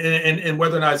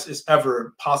whether or not it's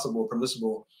ever possible,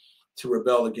 permissible to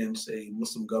rebel against a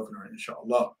Muslim governor,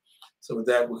 inshallah. So with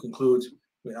that, we'll conclude.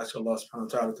 We ask Allah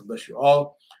subhanahu wa ta'ala to bless you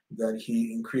all, that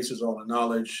He increases all the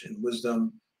knowledge and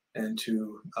wisdom, and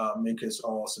to make us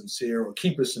all sincere, or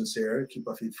keep us sincere, keep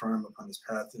our feet firm upon this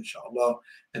path, inshallah,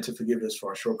 and to forgive us for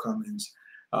our shortcomings,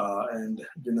 and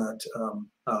do not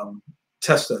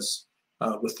test us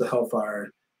with the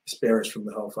hellfire, spare us from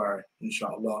the hellfire,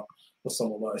 inshallah. Wa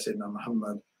sallallahu sayyidina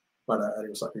Muhammad wa ala alihi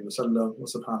wa sahbihi wa sallam, wa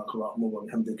subhanaka Allahumma wa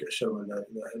bihamdika ashhadu an la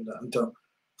ilaha illa anta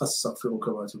astaghfiruka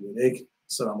wa atubu ilayk.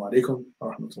 Assalamu alaikum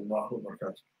wa rahmatullahi wa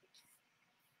barakatuh.